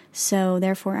permanently. So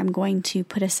therefore, I'm going to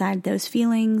put aside those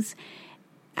feelings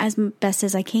as best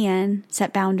as I can,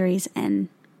 set boundaries, and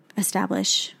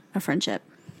establish a friendship.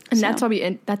 And that's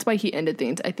why he ended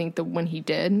things, I think, when he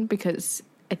did, because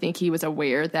I think he was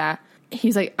aware that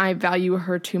he's like, I value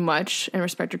her too much and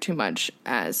respect her too much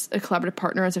as a collaborative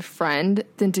partner, as a friend,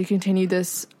 than to continue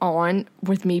this on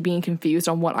with me being confused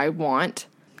on what I want.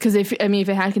 Because if it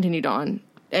had continued on,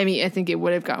 I think it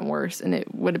would have gotten worse and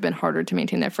it would have been harder to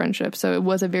maintain that friendship. So it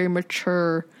was a very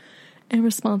mature and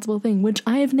responsible thing, which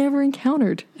I have never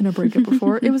encountered in a breakup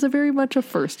before. It was very much a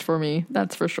first for me,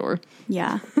 that's for sure.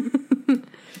 Yeah.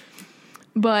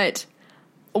 But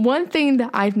one thing that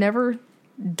I've never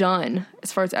done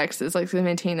as far as exes, like to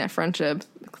maintain that friendship,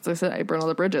 because like I said, I burn all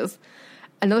the bridges.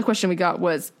 Another question we got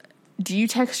was, do you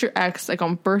text your ex like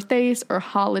on birthdays or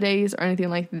holidays or anything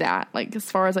like that, like as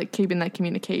far as like keeping that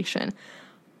communication?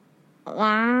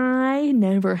 I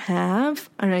never have,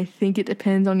 and I think it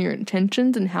depends on your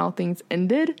intentions and how things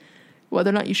ended,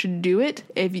 whether or not you should do it.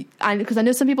 Because I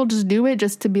know some people just do it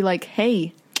just to be like,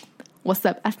 hey, what's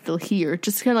up, I'm still here,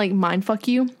 just to kind of like mind fuck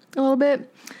you a little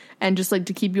bit. And just like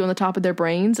to keep you on the top of their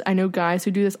brains. I know guys who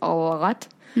do this a lot.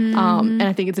 And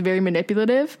I think it's very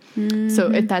manipulative.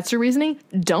 So if that's your reasoning,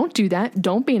 don't do that.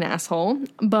 Don't be an asshole.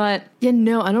 But yeah,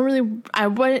 no, I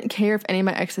wouldn't care if any of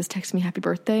my exes text me happy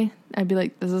birthday. I'd be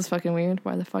like, this is fucking weird.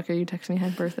 Why the fuck are you texting me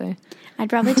happy birthday? I'd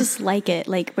probably just like it,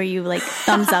 like where you like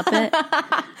thumbs up it.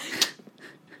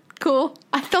 Cool.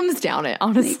 I thumbs down it,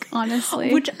 honestly. Like,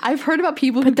 honestly. Which I've heard about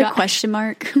people Put the question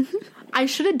mark. I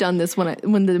should have done this when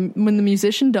the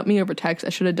musician dumped me over text. I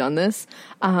should have done this.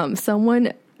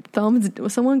 Someone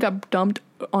got dumped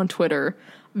on Twitter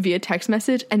via text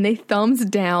message, and they thumbs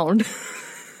down.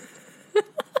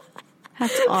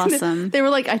 That's awesome. They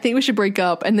were like, I think we should break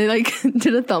up, and they like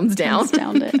did a thumbs down. Thumbs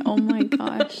downed it. Oh my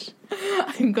gosh.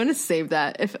 I'm gonna save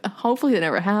that. Hopefully it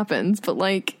never happens, but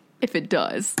like if it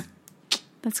does,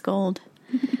 that's gold.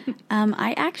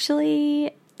 I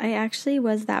actually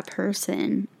was that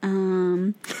person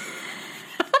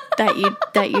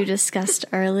that you discussed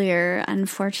earlier,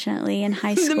 unfortunately, in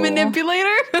high school.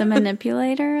 The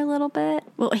manipulator a little bit.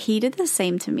 Well, he did the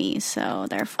same to me, so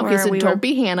therefore don't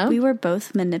be Hannah. We were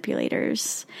both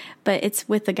manipulators, but it's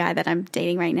with the guy that I'm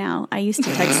dating right now. I used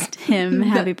to text him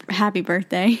happy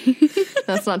birthday.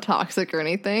 That's not toxic or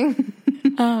anything.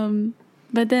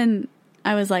 But then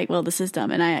I was like, well, this is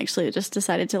dumb. And I actually just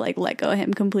decided to like let go of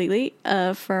him completely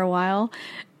for a while.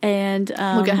 And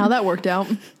look at how that worked out.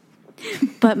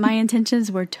 But my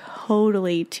intentions were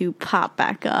totally to pop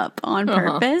back up on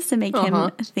purpose and make him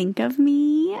think of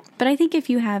me. But I think if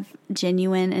you have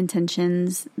genuine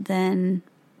intentions, then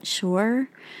sure.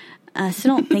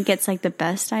 Still don't think it's like the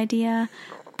best idea.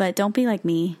 But don't be like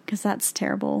me, because that's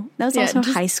terrible. That was also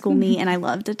high school me, and I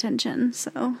loved attention.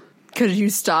 So because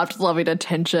you stopped loving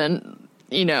attention,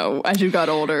 as you got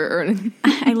older.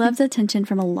 I loved attention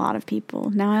from a lot of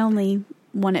people. Now I only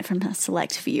want it from a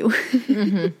select few.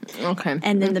 Okay.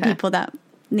 And then the people that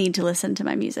need to listen to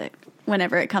my music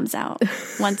whenever it comes out.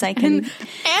 Once I can. And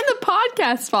the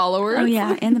podcast followers. Oh,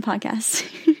 yeah. And the podcast.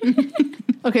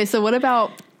 Okay. So what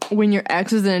about when your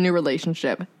ex is in a new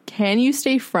relationship? Can you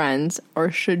stay friends or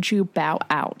should you bow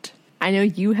out? I know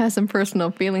you have some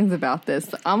personal feelings about this.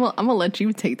 So I'm gonna let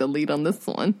you take the lead on this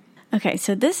one. Okay.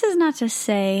 So this is not to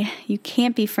say you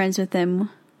can't be friends with them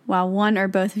while one or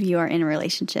both of you are in a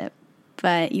relationship.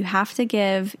 But you have to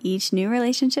give each new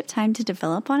relationship time to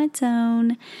develop on its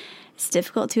own. It's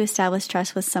difficult to establish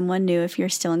trust with someone new if you're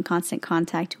still in constant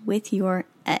contact with your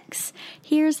ex.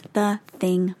 Here's the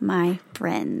thing, my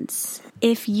friends.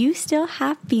 If you still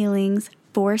have feelings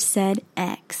for said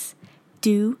ex,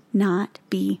 do not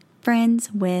be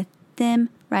friends with them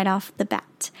right off the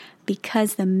bat.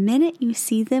 Because the minute you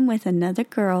see them with another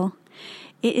girl,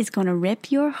 it is going to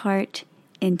rip your heart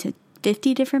into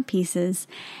 50 different pieces,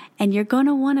 and you're going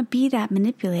to want to be that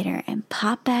manipulator and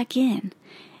pop back in.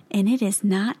 And it is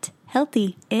not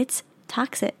healthy. It's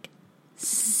toxic.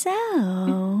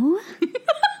 So,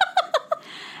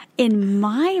 in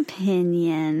my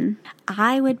opinion,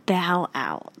 I would bow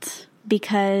out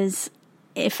because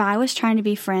if I was trying to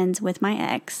be friends with my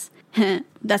ex,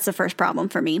 that's the first problem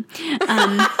for me.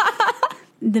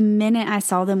 The minute I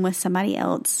saw them with somebody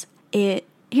else,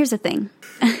 here's the thing.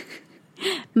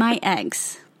 My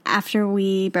ex, after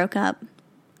we broke up,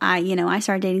 I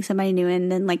started dating somebody new,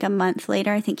 and then like a month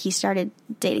later, I think he started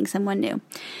dating someone new.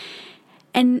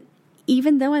 And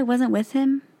even though I wasn't with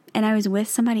him and I was with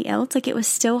somebody else, like it was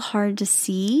still hard to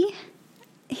see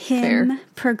him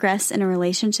progress in a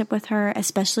relationship with her,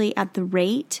 especially at the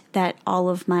rate that all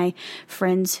of my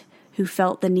friends who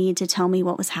felt the need to tell me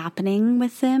what was happening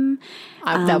with them.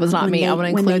 That was not me. I want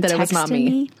to include that it was not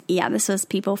me. Yeah, this was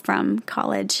people from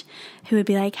college who would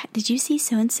be like, did you see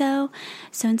so-and-so,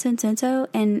 so-and-so, and so-and-so?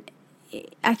 And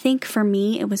I think for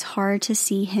me, it was hard to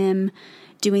see him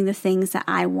doing the things that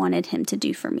I wanted him to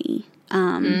do for me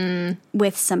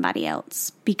with somebody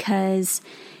else, because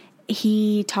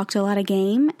he talked a lot of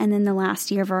game, and then the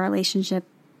last year of our relationship,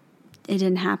 it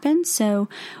didn't happen. So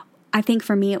I think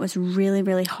for me, it was really,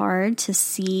 really hard to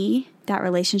see that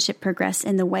relationship progress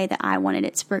in the way that I wanted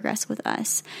it to progress with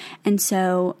us. And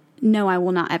so, no, I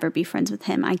will not ever be friends with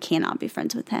him. I cannot be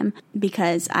friends with him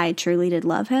because I truly did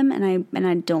love him, and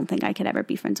I don't think I could ever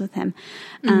be friends with him.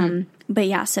 But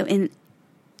yeah, so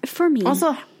for me,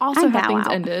 also how things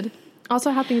ended.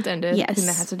 Also how things ended. Yes. I think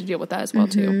that has to deal with that as well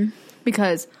too.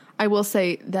 Because I will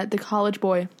say that the college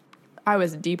boy, I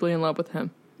was deeply in love with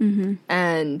him.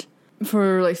 And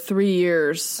for like 3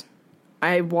 years,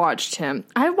 I watched him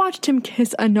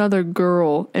kiss another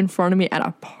girl in front of me at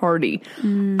a party.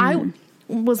 I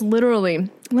was literally,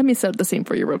 let me set the scene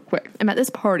for you real quick. I'm at this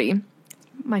party,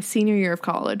 my senior year of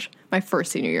college, my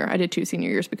first senior year. I did 2 senior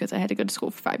years because I had to go to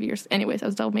school for 5 years. Anyways, I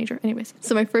was a double major. Anyways,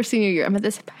 so my first senior year, I'm at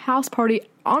this house party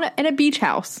in a beach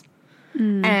house.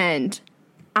 And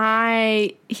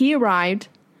he arrived.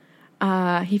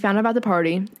 He found out about the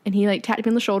party, and he like tapped me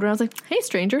on the shoulder, and I was like, hey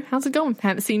stranger, how's it going?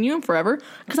 Haven't seen you in forever.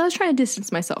 Because I was trying to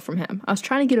distance myself from him. I was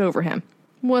trying to get over him.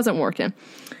 Wasn't working.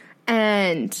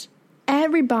 And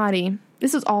everybody,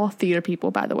 this is all theater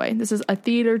people, by the way. This is a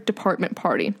theater department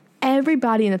party.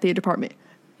 Everybody in the theater department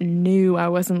knew I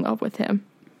was in love with him.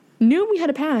 Knew we had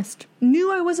a past.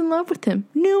 Knew I was in love with him.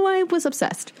 Knew I was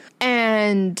obsessed.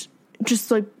 And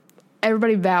just like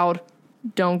everybody vowed,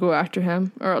 don't go after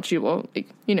him, or else you will, like,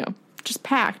 just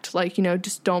packed, like,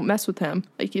 just don't mess with him.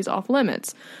 Like, he's off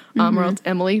limits. Or else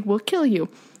Emily will kill you,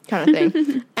 kind of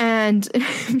thing. And,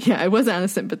 yeah, it wasn't out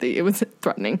of sympathy. It was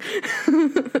threatening.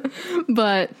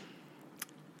 But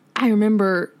I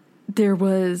remember there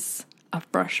was a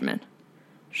freshman.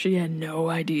 She had no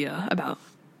idea about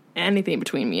anything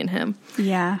between me and him.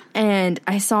 Yeah. And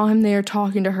I saw him there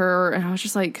talking to her, and I was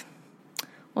just like,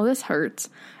 well, this hurts.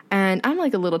 And I'm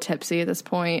like a little tipsy at this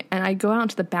point, and I go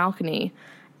out to the balcony,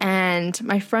 and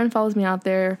my friend follows me out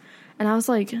there, and I was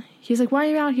like, he's like, why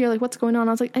are you out here? Like, what's going on?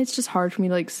 I was like, it's just hard for me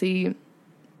to like see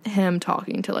him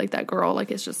talking to like that girl.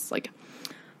 Like, it's just like,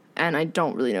 and I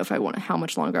don't really know if how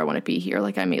much longer I want to be here.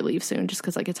 Like, I may leave soon just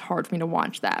because like it's hard for me to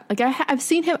watch that. Like, I've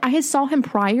seen him, I saw him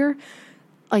prior,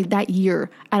 like that year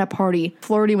at a party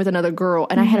flirting with another girl,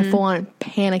 and I had a full-on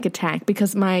panic attack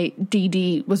because my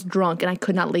DD was drunk and I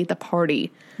could not leave the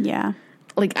party. Yeah.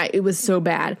 Like, it was so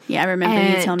bad. Yeah, I remember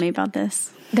you telling me about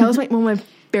this. That was like one of my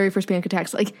very first panic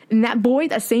attacks. Like, and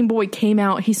that same boy came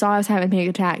out, he saw I was having a panic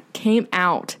attack, came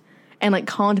out and like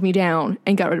calmed me down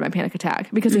and got rid of my panic attack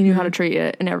because he knew how to treat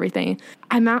it and everything.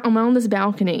 I'm on this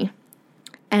balcony,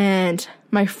 and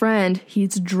my friend,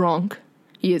 he's drunk.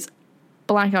 He is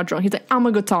blackout drunk. He's like, I'm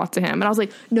gonna go talk to him. And I was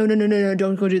like, no,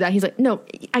 don't go do that. He's like, no,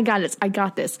 I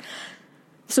got this.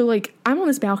 So like, I'm on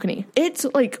this balcony. It's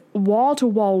like wall to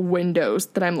wall windows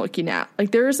that I'm looking at.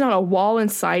 Like, there is not a wall in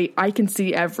sight. I can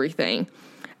see everything.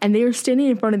 And they were standing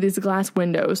in front of these glass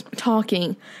windows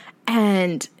talking,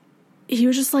 and he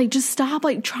was just like, just stop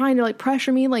like trying to like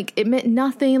pressure me. Like, it meant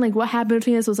nothing. Like, what happened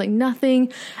between us was like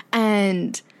nothing.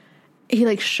 And he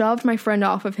like shoved my friend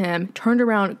off of him, turned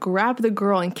around, grabbed the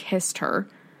girl and kissed her.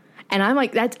 And I'm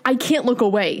like, I can't look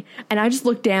away. And I just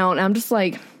looked down, and I'm just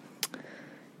like,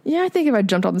 yeah, I think if I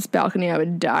jumped off this balcony, I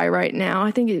would die right now.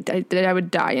 I think I would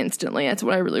die instantly. That's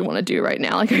what I really want to do right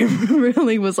now. Like, I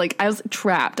really was like, I was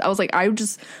trapped. I was like, I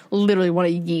just literally want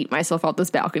to yeet myself out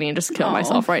this balcony and just kill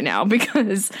myself right now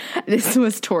because this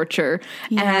was torture.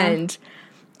 Yeah. And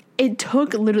it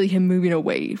took literally him moving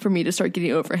away for me to start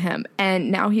getting over him. And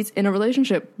now he's in a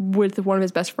relationship with one of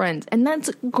his best friends. And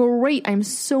that's great. I'm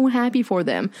so happy for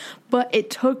them. But it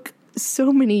took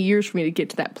so many years for me to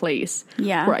get to that place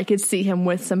where I could see him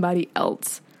with somebody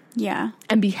else. Yeah.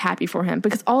 and be happy for him,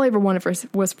 because all I ever wanted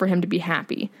was for him to be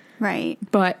happy. Right.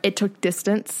 But it took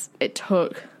distance. It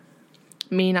took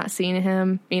me not seeing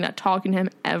him, me not talking to him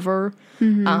ever,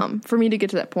 for me to get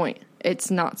to that point.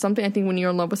 It's not something, I think when you're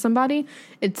in love with somebody,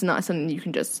 it's not something you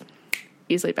can just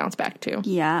easily bounce back to.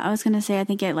 Yeah, I was going to say, I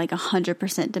think it like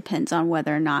 100% depends on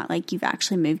whether or not like you've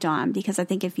actually moved on, because I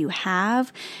think if you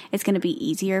have, it's going to be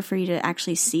easier for you to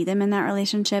actually see them in that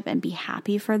relationship and be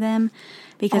happy for them,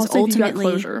 because Also, ultimately, if you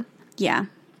got closure. Yeah.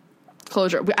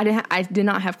 Closure. I did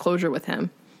not have closure with him.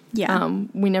 Yeah.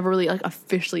 We never really like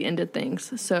officially ended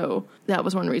things. So that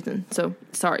was one reason. So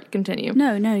sorry, continue.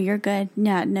 No, you're good.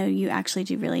 Yeah, no, you actually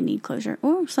do really need closure.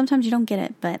 Or sometimes you don't get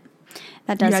it, but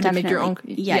that does definitely. Make your own,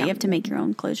 yeah, you have to make your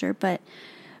own closure. But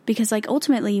because like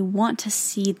ultimately you want to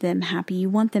see them happy. You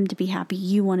want them to be happy.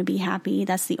 You want to be happy.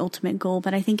 That's the ultimate goal.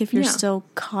 But I think if you're still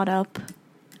caught up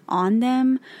on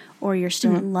them, or you're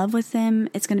still in love with them,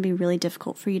 it's going to be really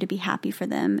difficult for you to be happy for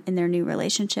them in their new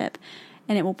relationship.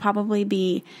 And it will probably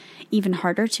be even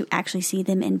harder to actually see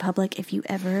them in public if you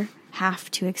ever have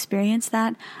to experience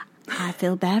that. I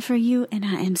feel bad for you, and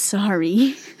I am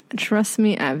sorry. Trust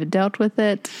me, I've dealt with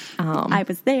it. I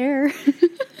was there.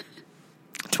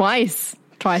 Twice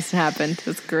it happened. It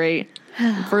was great.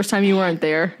 First time you weren't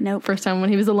there. Nope. First time when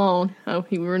he was alone. Oh,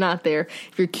 we were not there.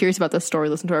 If you're curious about this story,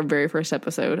 listen to our very first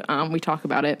episode. We talk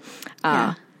about it.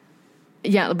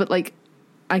 Yeah, but like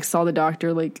I saw the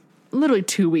doctor like literally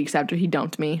 2 weeks after he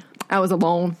dumped me. I was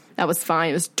alone. That was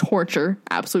fine. It was torture.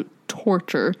 Absolute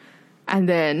torture. And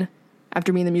then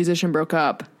after me and the musician broke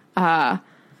up, I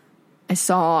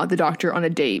saw the doctor on a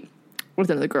date with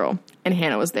another girl, and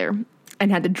Hannah was there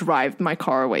and had to drive my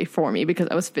car away for me because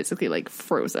I was physically like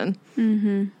frozen.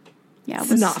 Mm-hmm. Yeah, it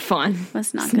was not fun. It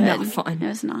was not it's good. Not fun. It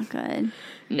was not good.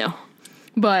 No.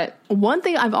 But one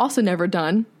thing I've also never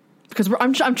done, because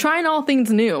I'm trying all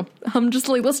things new. I'm just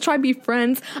like, let's try be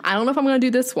friends. I don't know if I'm going to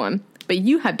do this one, but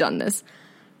you have done this.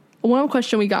 One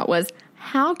question we got was,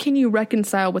 how can you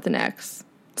reconcile with an ex?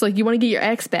 It's like you want to get your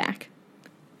ex back.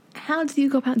 How do you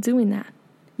go about doing that?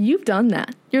 You've done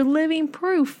that. You're living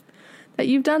proof that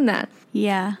you've done that.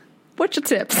 Yeah. What's your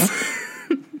tips?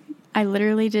 I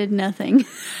literally did nothing.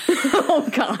 Oh,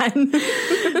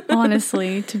 God.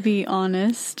 Honestly, to be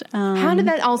honest. How did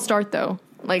that all start, though?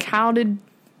 Like, how did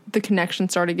the connection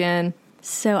start again?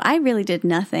 So I really did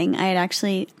nothing. I had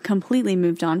actually completely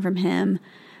moved on from him,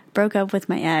 broke up with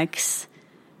my ex,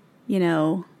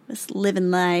 was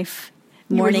living life.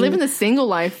 You were living the single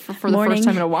life for the first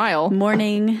time in a while.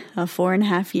 Mourning a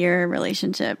 4.5 year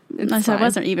relationship. So I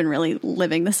wasn't even really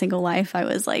living the single life. I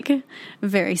was like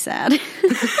very sad.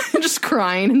 Just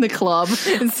crying in the club.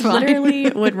 It's fine. Literally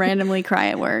would randomly cry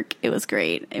at work. It was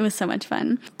great. It was so much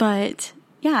fun. But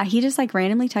yeah, he just like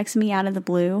randomly texted me out of the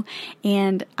blue,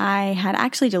 and I had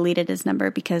actually deleted his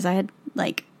number because I had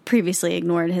like previously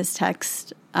ignored his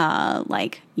text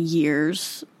like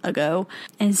years ago.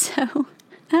 And so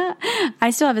I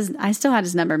still had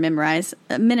his number memorized.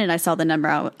 The minute I saw the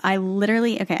number, I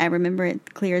literally, I remember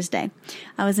it clear as day.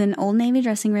 I was in Old Navy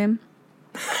dressing room.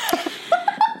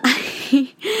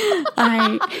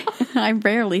 I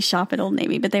rarely shop at Old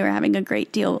Navy, but they were having a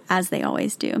great deal, as they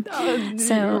always do.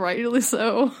 So rightly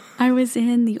so. I was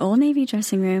in the Old Navy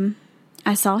dressing room.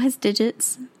 I saw his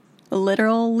digits,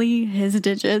 literally his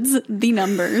digits, the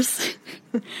numbers,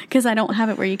 because I don't have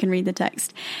it where you can read the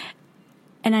text.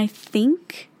 And I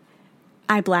think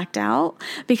I blacked out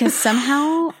because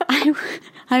somehow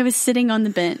I was sitting on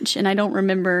the bench, and I don't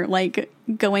remember like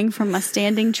going from a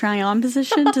standing try-on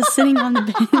position to sitting on the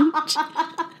bench.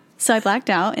 So I blacked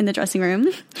out in the dressing room.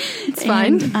 It's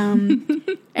fine.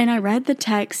 And I read the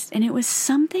text, and it was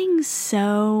something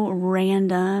so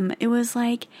random. It was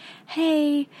like,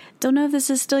 hey, don't know if this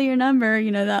is still your number.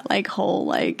 That like whole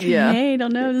like, hey,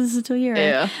 don't know if this is still your.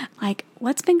 Yeah. Like,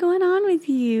 what's been going on with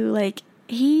you? Like,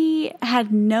 he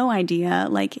had no idea.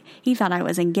 Like, he thought I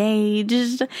was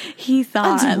engaged. He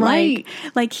thought, that's right.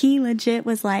 like he legit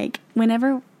was like,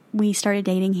 whenever we started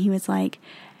dating, he was like,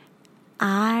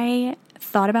 I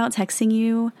thought about texting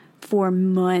you for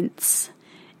months,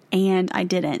 and I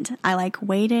didn't. I like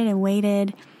waited and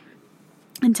waited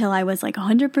until I was like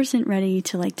 100% ready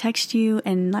to like text you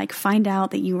and like find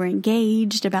out that you were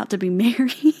engaged, about to be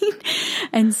married.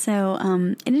 And so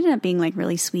it ended up being like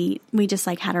really sweet. We just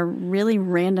like had a really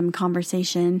random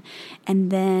conversation,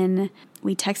 and then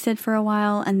we texted for a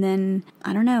while, and then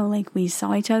I don't know, like we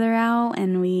saw each other out,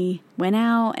 and we went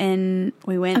out, and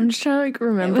we went. I'm just trying to like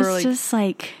remember. It was just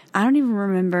like, I don't even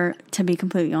remember, to be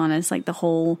completely honest, like the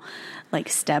whole like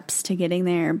steps to getting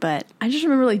there. But I just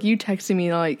remember like you texting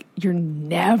me like, you're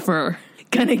never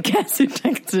gonna guess who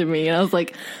texted me, and I was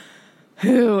like,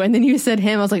 who? And then you said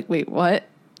him. I was like, wait, what?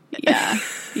 Yeah.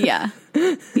 Yeah.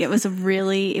 It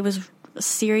was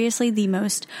seriously the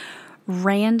most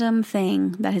random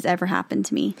thing that has ever happened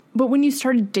to me. But when you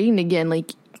started dating again,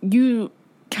 like, you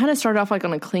kind of started off like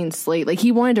on a clean slate. Like,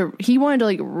 he wanted to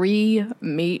like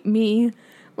re-meet me.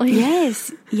 Like,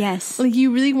 yes. Like,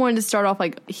 you really wanted to start off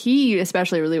like, he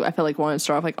especially really, I felt like, wanted to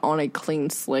start off like on a clean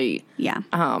slate. Yeah.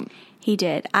 He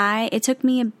did. It took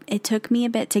me a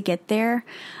bit to get there,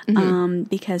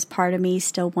 because part of me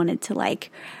still wanted to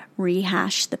like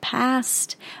rehash the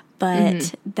past,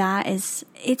 but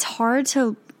it's hard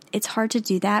to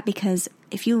do that, because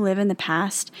if you live in the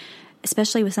past,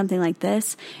 especially with something like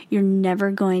this, you're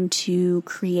never going to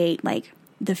create like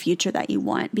the future that you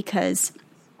want, because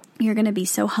you're going to be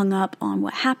so hung up on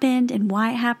what happened and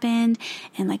why it happened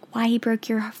and like why he broke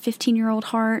your 15-year-old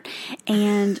heart.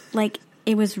 And like,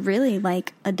 it was really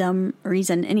like a dumb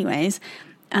reason anyways.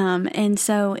 And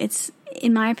so it's,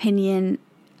 in my opinion,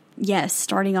 yes,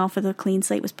 starting off with a clean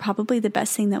slate was probably the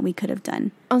best thing that we could have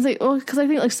done. I was like, well, because I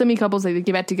think like so many couples, like, they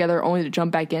get back together only to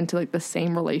jump back into like the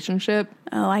same relationship.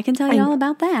 Oh, I can tell you all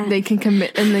about that. They can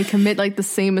commit like the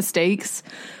same mistakes,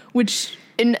 which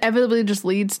inevitably just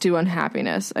leads to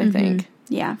unhappiness, I think.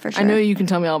 Yeah, for sure. I know you can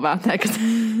tell me all about that.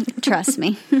 Trust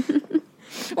me.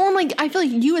 Well, like, I feel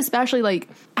like you especially, like,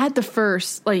 at the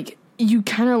first, like, you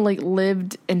kind of like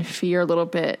lived in fear a little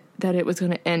bit that it was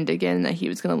going to end again, that he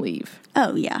was going to leave.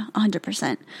 Oh, yeah,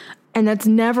 100%. And that's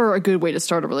never a good way to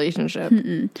start a relationship.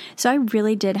 So I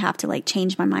really did have to like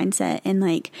change my mindset, and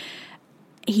like,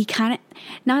 he kind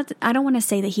of, I don't want to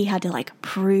say that he had to like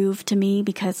prove to me,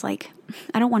 because like,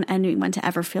 I don't want anyone to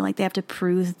ever feel like they have to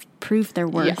prove their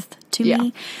worth to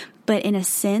me. But in a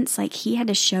sense, like, he had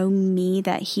to show me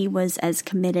that he was as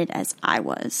committed as I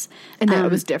was. And that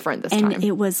it was different this time. And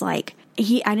it was like, I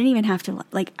didn't even have to,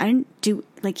 like, I didn't do,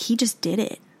 like, he just did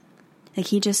it. Like,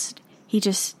 he just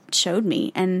showed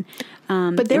me. And,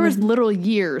 but there was literal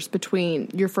years between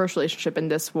your first relationship and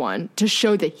this one to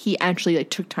show that he actually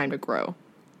like took time to grow.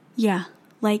 Yeah.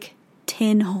 Like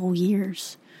 10 whole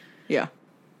years. Yeah.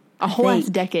 A whole ass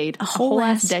decade. A whole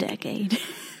ass decade.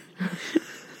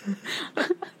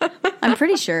 I'm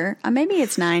pretty sure. Maybe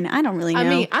it's 9. I don't really know. I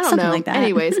mean, I don't Something know. Like that.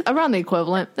 Anyways, around the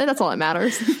equivalent. That's all that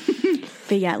matters.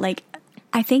 But yeah, like,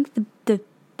 I think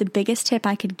the biggest tip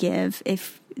I could give,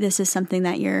 if this is something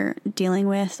that you're dealing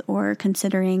with or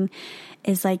considering,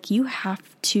 is like, you have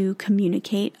to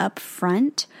communicate up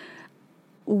front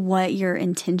what your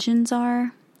intentions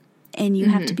are, and you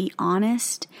have to be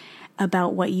honest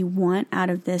about what you want out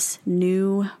of this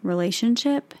new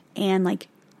relationship and like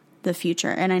the future.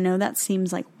 And I know that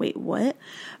seems like, wait, what?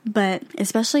 But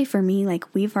especially for me,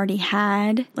 like, we already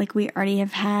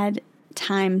have had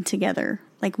time together.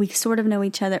 Like, we sort of know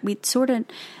each other. We sort of,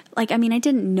 like, I mean, I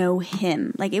didn't know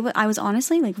him. Like, I was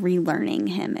honestly like relearning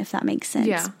him, if that makes sense.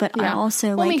 Yeah. But I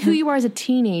also I mean, who you are as a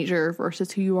teenager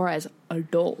versus who you are as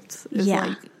adults is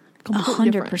like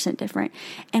 100% different.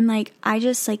 And like, I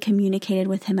just like communicated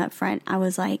with him up front. I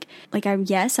was like, I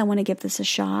want to give this a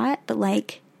shot, but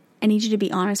like, I need you to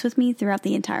be honest with me throughout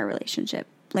the entire relationship.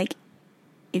 Like,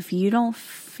 if you don't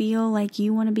feel like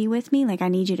you want to be with me, like, I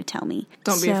need you to tell me.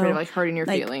 Don't be afraid of like hurting your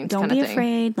feelings. Don't be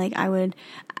afraid. Like, I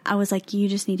was like, you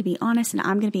just need to be honest, and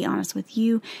I'm going to be honest with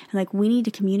you. And like, we need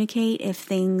to communicate if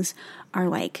things are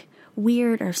like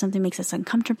weird, or if something makes us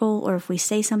uncomfortable, or if we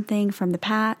say something from the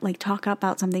past, like talk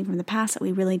about something from the past that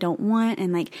we really don't want.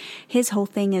 And like, his whole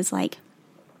thing is like,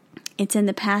 it's in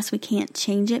the past, we can't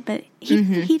change it, but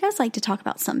he does like to talk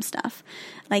about some stuff.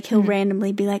 Like, he'll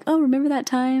randomly be like, oh, remember that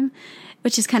time?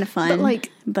 Which is kind of fun.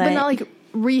 But not like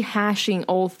rehashing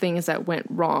old things that went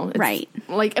wrong. It's right.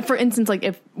 Like, for instance, like,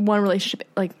 if one relationship,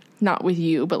 like, not with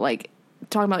you, but like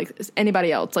talking about like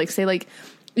anybody else, like, say like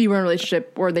you were in a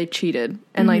relationship where they cheated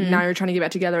and like now you're trying to get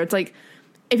back together. It's like,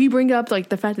 if you bring up like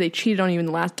the fact that they cheated on you in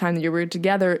the last time that you were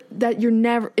together, that you're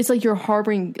never, it's like you're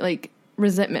harboring like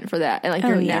resentment for that, and like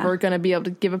you're never gonna be able to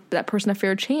give that person a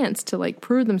fair chance to like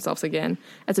prove themselves again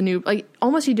as a new, like,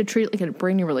 almost you need to treat it like a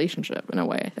brand new relationship in a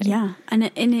way, I think. Yeah, and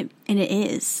it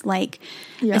is like,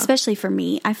 especially for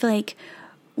me, I feel like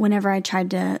whenever I tried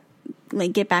to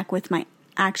like get back with my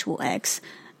actual ex,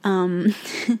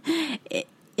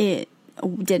 it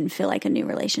didn't feel like a new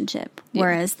relationship,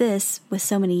 whereas this, with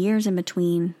so many years in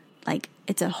between, like,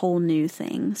 it's a whole new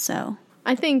thing. So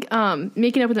I think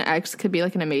making up with an ex could be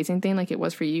like an amazing thing, like it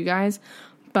was for you guys.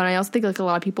 But I also think like a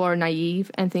lot of people are naive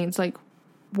and think it's like,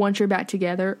 once you're back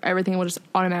together, everything will just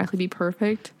automatically be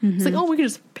perfect. It's like, oh, we can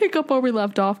just pick up where we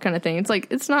left off kind of thing. It's like,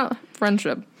 it's not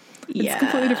friendship. It's a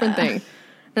completely different thing.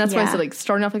 And that's why I said, like,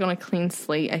 starting off, like, on a clean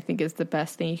slate, I think is the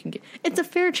best thing you can get. It's a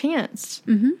fair chance.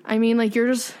 Mm-hmm. I mean, like,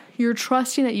 you're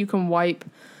trusting that you can wipe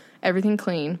everything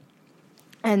clean,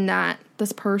 and that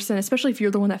this person, especially if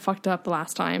you're the one that fucked up the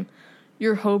last time,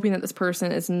 you're hoping that this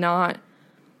person is not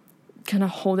gonna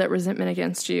hold that resentment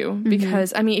against you. Mm-hmm.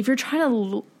 Because, I mean, if you're trying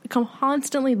to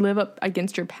constantly live up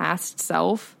against your past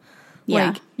self,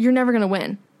 like, you're never gonna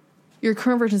win. Your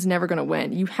current version is never gonna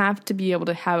win. You have to be able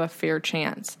to have a fair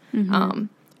chance. Mm-hmm.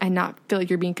 And not feel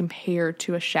like you're being compared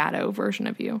to a shadow version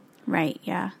of you. Right,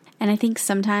 yeah. And I think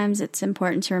sometimes it's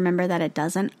important to remember that it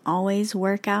doesn't always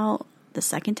work out the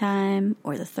second time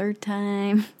or the third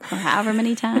time or however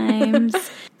many times.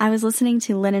 I was listening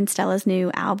to Lynn and Stella's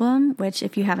new album, which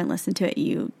if you haven't listened to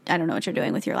it, I don't know what you're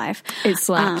doing with your life. It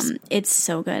slaps. It's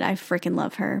so good. I freaking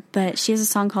love her. But she has a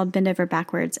song called Bend Over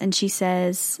Backwards, and she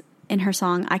says in her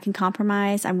song, I can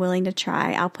compromise, I'm willing to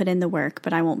try, I'll put in the work,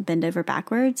 but I won't bend over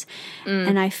backwards.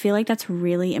 And I feel like that's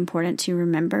really important to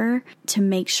remember, to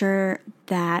make sure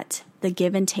that the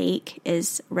give and take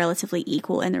is relatively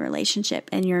equal in the relationship,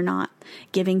 and you're not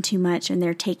giving too much and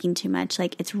they're taking too much.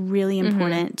 Like, it's really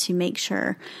important to make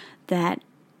sure that,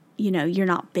 you know, you're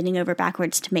not bending over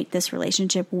backwards to make this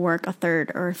relationship work a third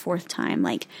or a fourth time.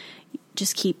 Like,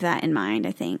 just keep that in mind,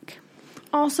 I think.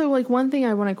 Also, like, one thing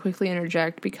I want to quickly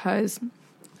interject, because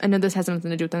I know this has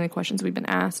nothing to do with any questions we've been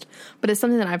asked, but it's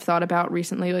something that I've thought about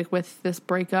recently, like, with this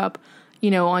breakup. You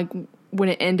know, like, when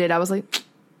it ended, I was like,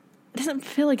 it doesn't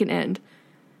feel like an end.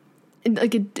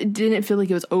 Like, it didn't feel like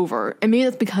it was over. And maybe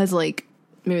that's because, like,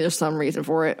 maybe there's some reason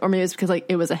for it, or maybe it's because, like,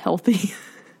 it was a healthy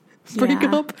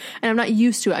breakup, and I'm not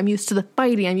used to it. I'm used to the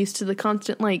fighting. I'm used to the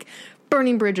constant, like,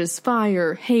 burning bridges,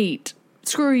 fire, hate,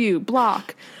 screw you,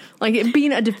 block. Like, it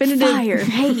being a definitive... Fire,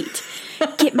 hate,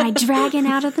 get my dragon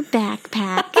out of the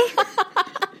backpack.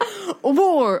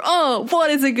 War, oh,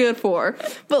 what is it good for?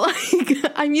 But, like,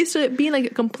 I'm used to it being, like,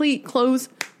 a complete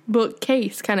closed book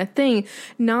case kind of thing.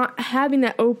 Not having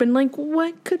that open, like,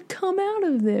 what could come out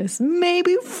of this?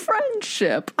 Maybe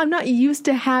friendship. I'm not used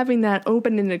to having that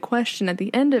open-ended question at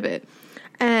the end of it.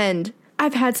 And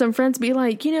I've had some friends be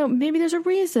like, you know, maybe there's a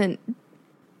reason.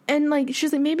 And, like,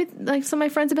 she's like, maybe, like, some of my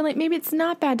friends have been like, maybe it's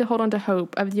not bad to hold on to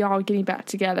hope of y'all getting back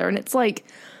together. And it's like,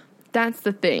 that's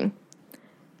the thing.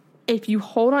 If you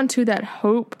hold on to that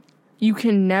hope, you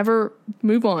can never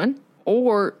move on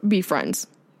or be friends.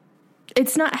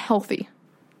 It's not healthy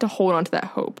to hold on to that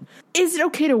hope. Is it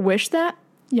okay to wish that?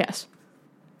 Yes.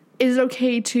 Is it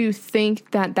okay to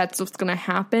think that that's what's going to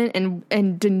happen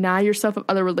and deny yourself of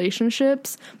other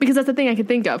relationships? Because that's the thing I can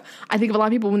think of. I think of a lot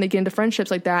of people when they get into friendships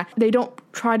like that, they don't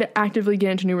try to actively get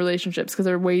into new relationships because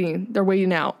they're waiting. They're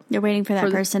waiting out. They're waiting for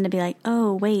that person to be like,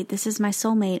 oh, wait, this is my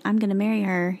soulmate. I'm going to marry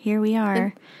her. Here we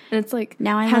are. And it's like,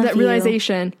 now I have love that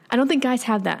realization. I don't think guys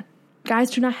have that.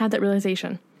 Guys do not have that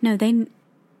realization. No, they...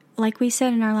 Like we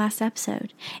said in our last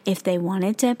episode, if they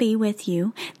wanted to be with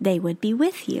you, they would be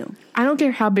with you. I don't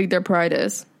care how big their pride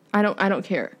is. I don't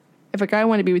care. If a guy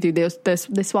wanted to be with you,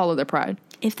 they swallow their pride.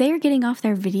 If they are getting off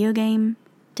their video game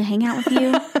to hang out with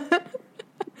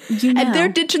you, you know. And they're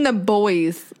ditching the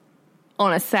boys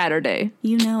on a Saturday.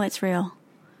 You know it's real.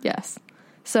 Yes.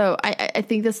 So I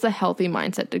think that's the healthy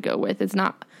mindset to go with. It's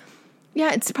not...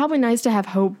 Yeah, it's probably nice to have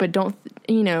hope, but don't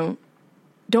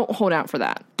hold out for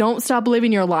that. Don't stop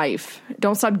living your life.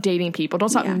 Don't stop dating people. Don't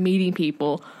stop meeting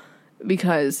people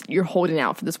because you're holding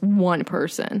out for this one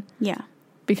person. Yeah.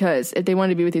 Because if they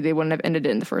wanted to be with you, they wouldn't have ended it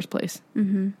in the first place.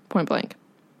 Mm-hmm. Point blank.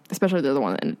 Especially if they're the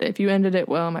one that ended it. If you ended it,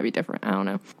 well, it might be different. I don't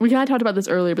know. We kind of talked about this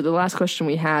earlier, but the last question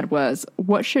we had was,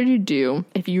 what should you do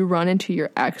if you run into your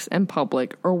ex in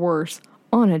public, or worse,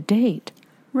 on a date?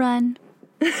 Run.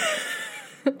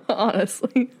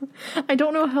 Honestly, I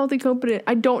don't know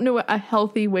I don't know a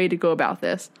healthy way to go about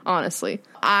this. Honestly,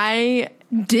 I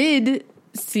did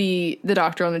see the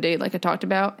doctor on the date, like I talked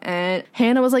about, and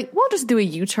Hannah was like, "We'll just do a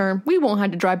U-turn. We won't have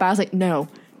to drive by." I was like, "No,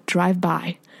 drive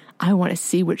by. I want to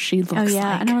see what she looks like." Oh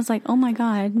yeah, like. And I was like, "Oh my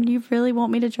god, you really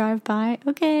want me to drive by?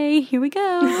 Okay, here we go."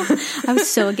 I was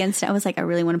so against it. I was like, "I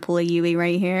really want to pull a Yui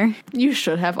right here." You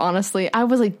should have, honestly. I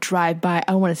was like, "Drive by.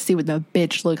 I want to see what the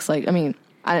bitch looks like." I mean,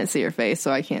 I didn't see her face, so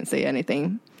I can't say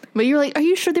anything. But you're like, are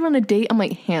you sure they were on a date? I'm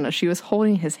like, Hannah, she was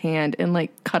holding his hand and,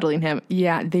 like, cuddling him.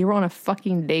 Yeah, they were on a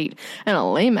fucking date. And a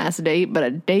lame-ass date, but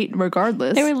a date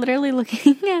regardless. They were literally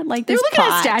looking at, like, this pot. They were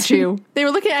looking at a statue. They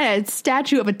were looking at a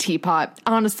statue of a teapot.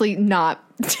 Honestly, not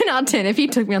 10 out of 10. If he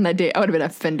took me on that date, I would have been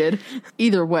offended.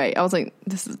 Either way, I was like,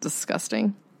 this is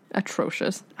disgusting.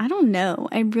 Atrocious. I don't know.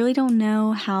 I really don't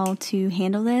know how to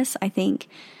handle this. I think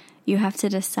you have to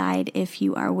decide if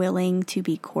you are willing to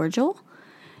be cordial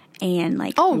and,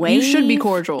 like, you should be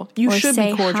cordial. You should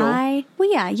be cordial. Hi.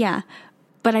 Well, yeah.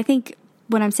 But I think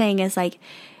what I'm saying is, like,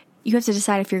 you have to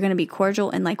decide if you're going to be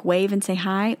cordial and, like, wave and say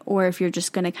hi, or if you're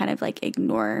just going to kind of, like,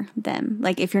 ignore them.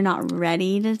 Like, if you're not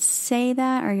ready to say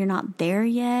that, or you're not there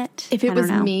yet. If it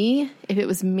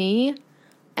was me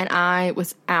and I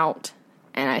was out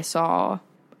and I saw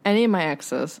any of my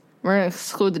exes, we're going to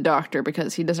exclude the doctor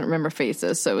because he doesn't remember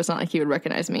faces, so it's not like he would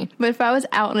recognize me. But if I was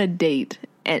out on a date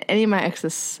and any of my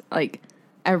exes, like,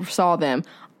 I saw them,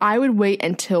 I would wait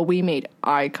until we made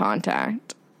eye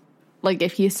contact. Like,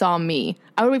 if he saw me,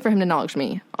 I would wait for him to acknowledge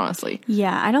me, honestly.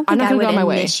 Yeah, I don't think I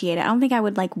would initiate it. I don't think I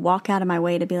would, like, walk out of my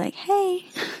way to be like, hey.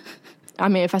 I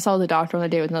mean, if I saw the doctor on a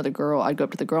date with another girl, I'd go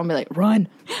up to the girl and be like, run.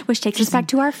 Which takes us back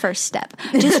to our first step.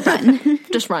 Just run.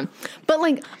 Just run. But,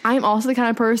 like, I'm also the kind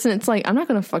of person, it's like, I'm not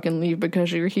going to fucking leave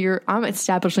because you're here. I'm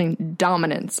establishing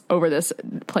dominance over this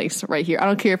place right here. I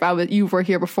don't care if you were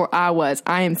here before I was.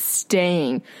 I am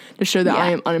staying to show that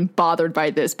I am unbothered by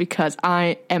this because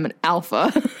I am an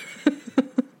alpha.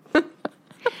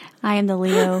 I am the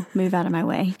Leo. Move out of my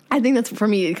way. I think that's, for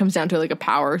me, it comes down to, like, a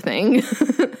power thing.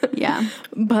 Yeah.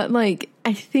 But, like,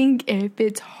 I think if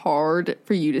it's hard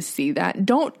for you to see that,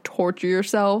 don't torture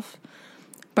yourself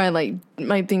by, like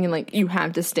thinking, like, you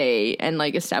have to stay and,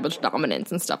 like, establish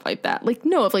dominance and stuff like that. Like,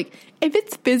 no, if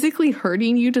it's physically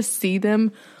hurting you to see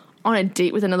them on a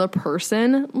date with another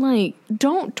person, like,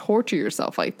 don't torture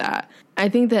yourself like that. I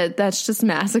think that that's just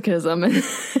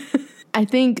masochism. I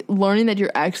think learning that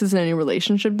your ex is in a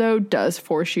relationship, though, does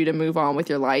force you to move on with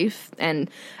your life.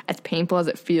 And as painful as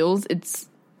it feels, it's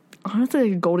honestly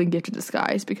like a golden gift in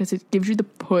disguise because it gives you the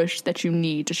push that you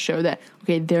need to show that,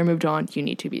 okay, they're moved on, you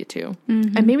need to be too.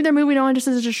 Mm-hmm. And maybe they're moving on just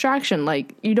as a distraction.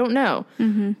 Like, you don't know.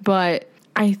 Mm-hmm. But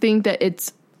I think that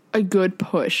it's a good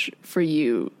push for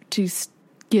you to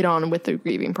get on with the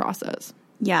grieving process.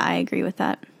 Yeah, I agree with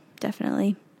that.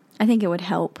 Definitely. I think it would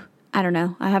help. I don't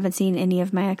know. I haven't seen any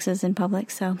of my exes in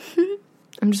public, so.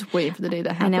 I'm just waiting for the day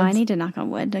that happens. I know. I need to knock on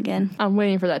wood again. I'm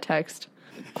waiting for that text.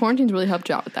 Quarantine's really helped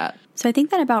you out with that. So I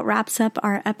think that about wraps up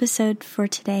our episode for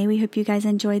today. We hope you guys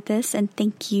enjoyed this, and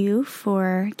thank you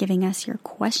for giving us your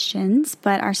questions.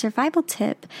 But our survival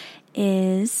tip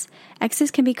is exes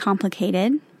can be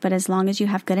complicated, but as long as you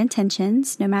have good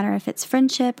intentions, no matter if it's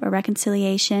friendship or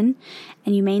reconciliation,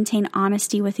 and you maintain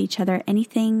honesty with each other,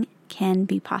 anything can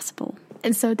be possible.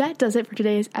 And so that does it for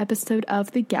today's episode of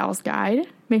The Gals Guide.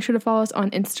 Make sure to follow us on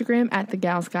Instagram at The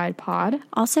Gals Guide Pod.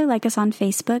 Also, like us on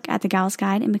Facebook at The Gals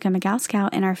Guide and become a Gal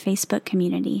Scout in our Facebook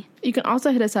community. You can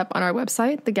also hit us up on our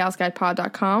website,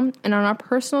 thegalsguidepod.com, and on our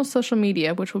personal social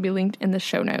media, which will be linked in the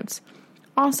show notes.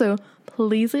 Also,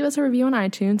 please leave us a review on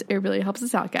iTunes. It really helps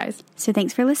us out, guys. So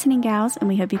thanks for listening, gals, and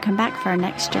we hope you come back for our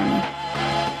next journey.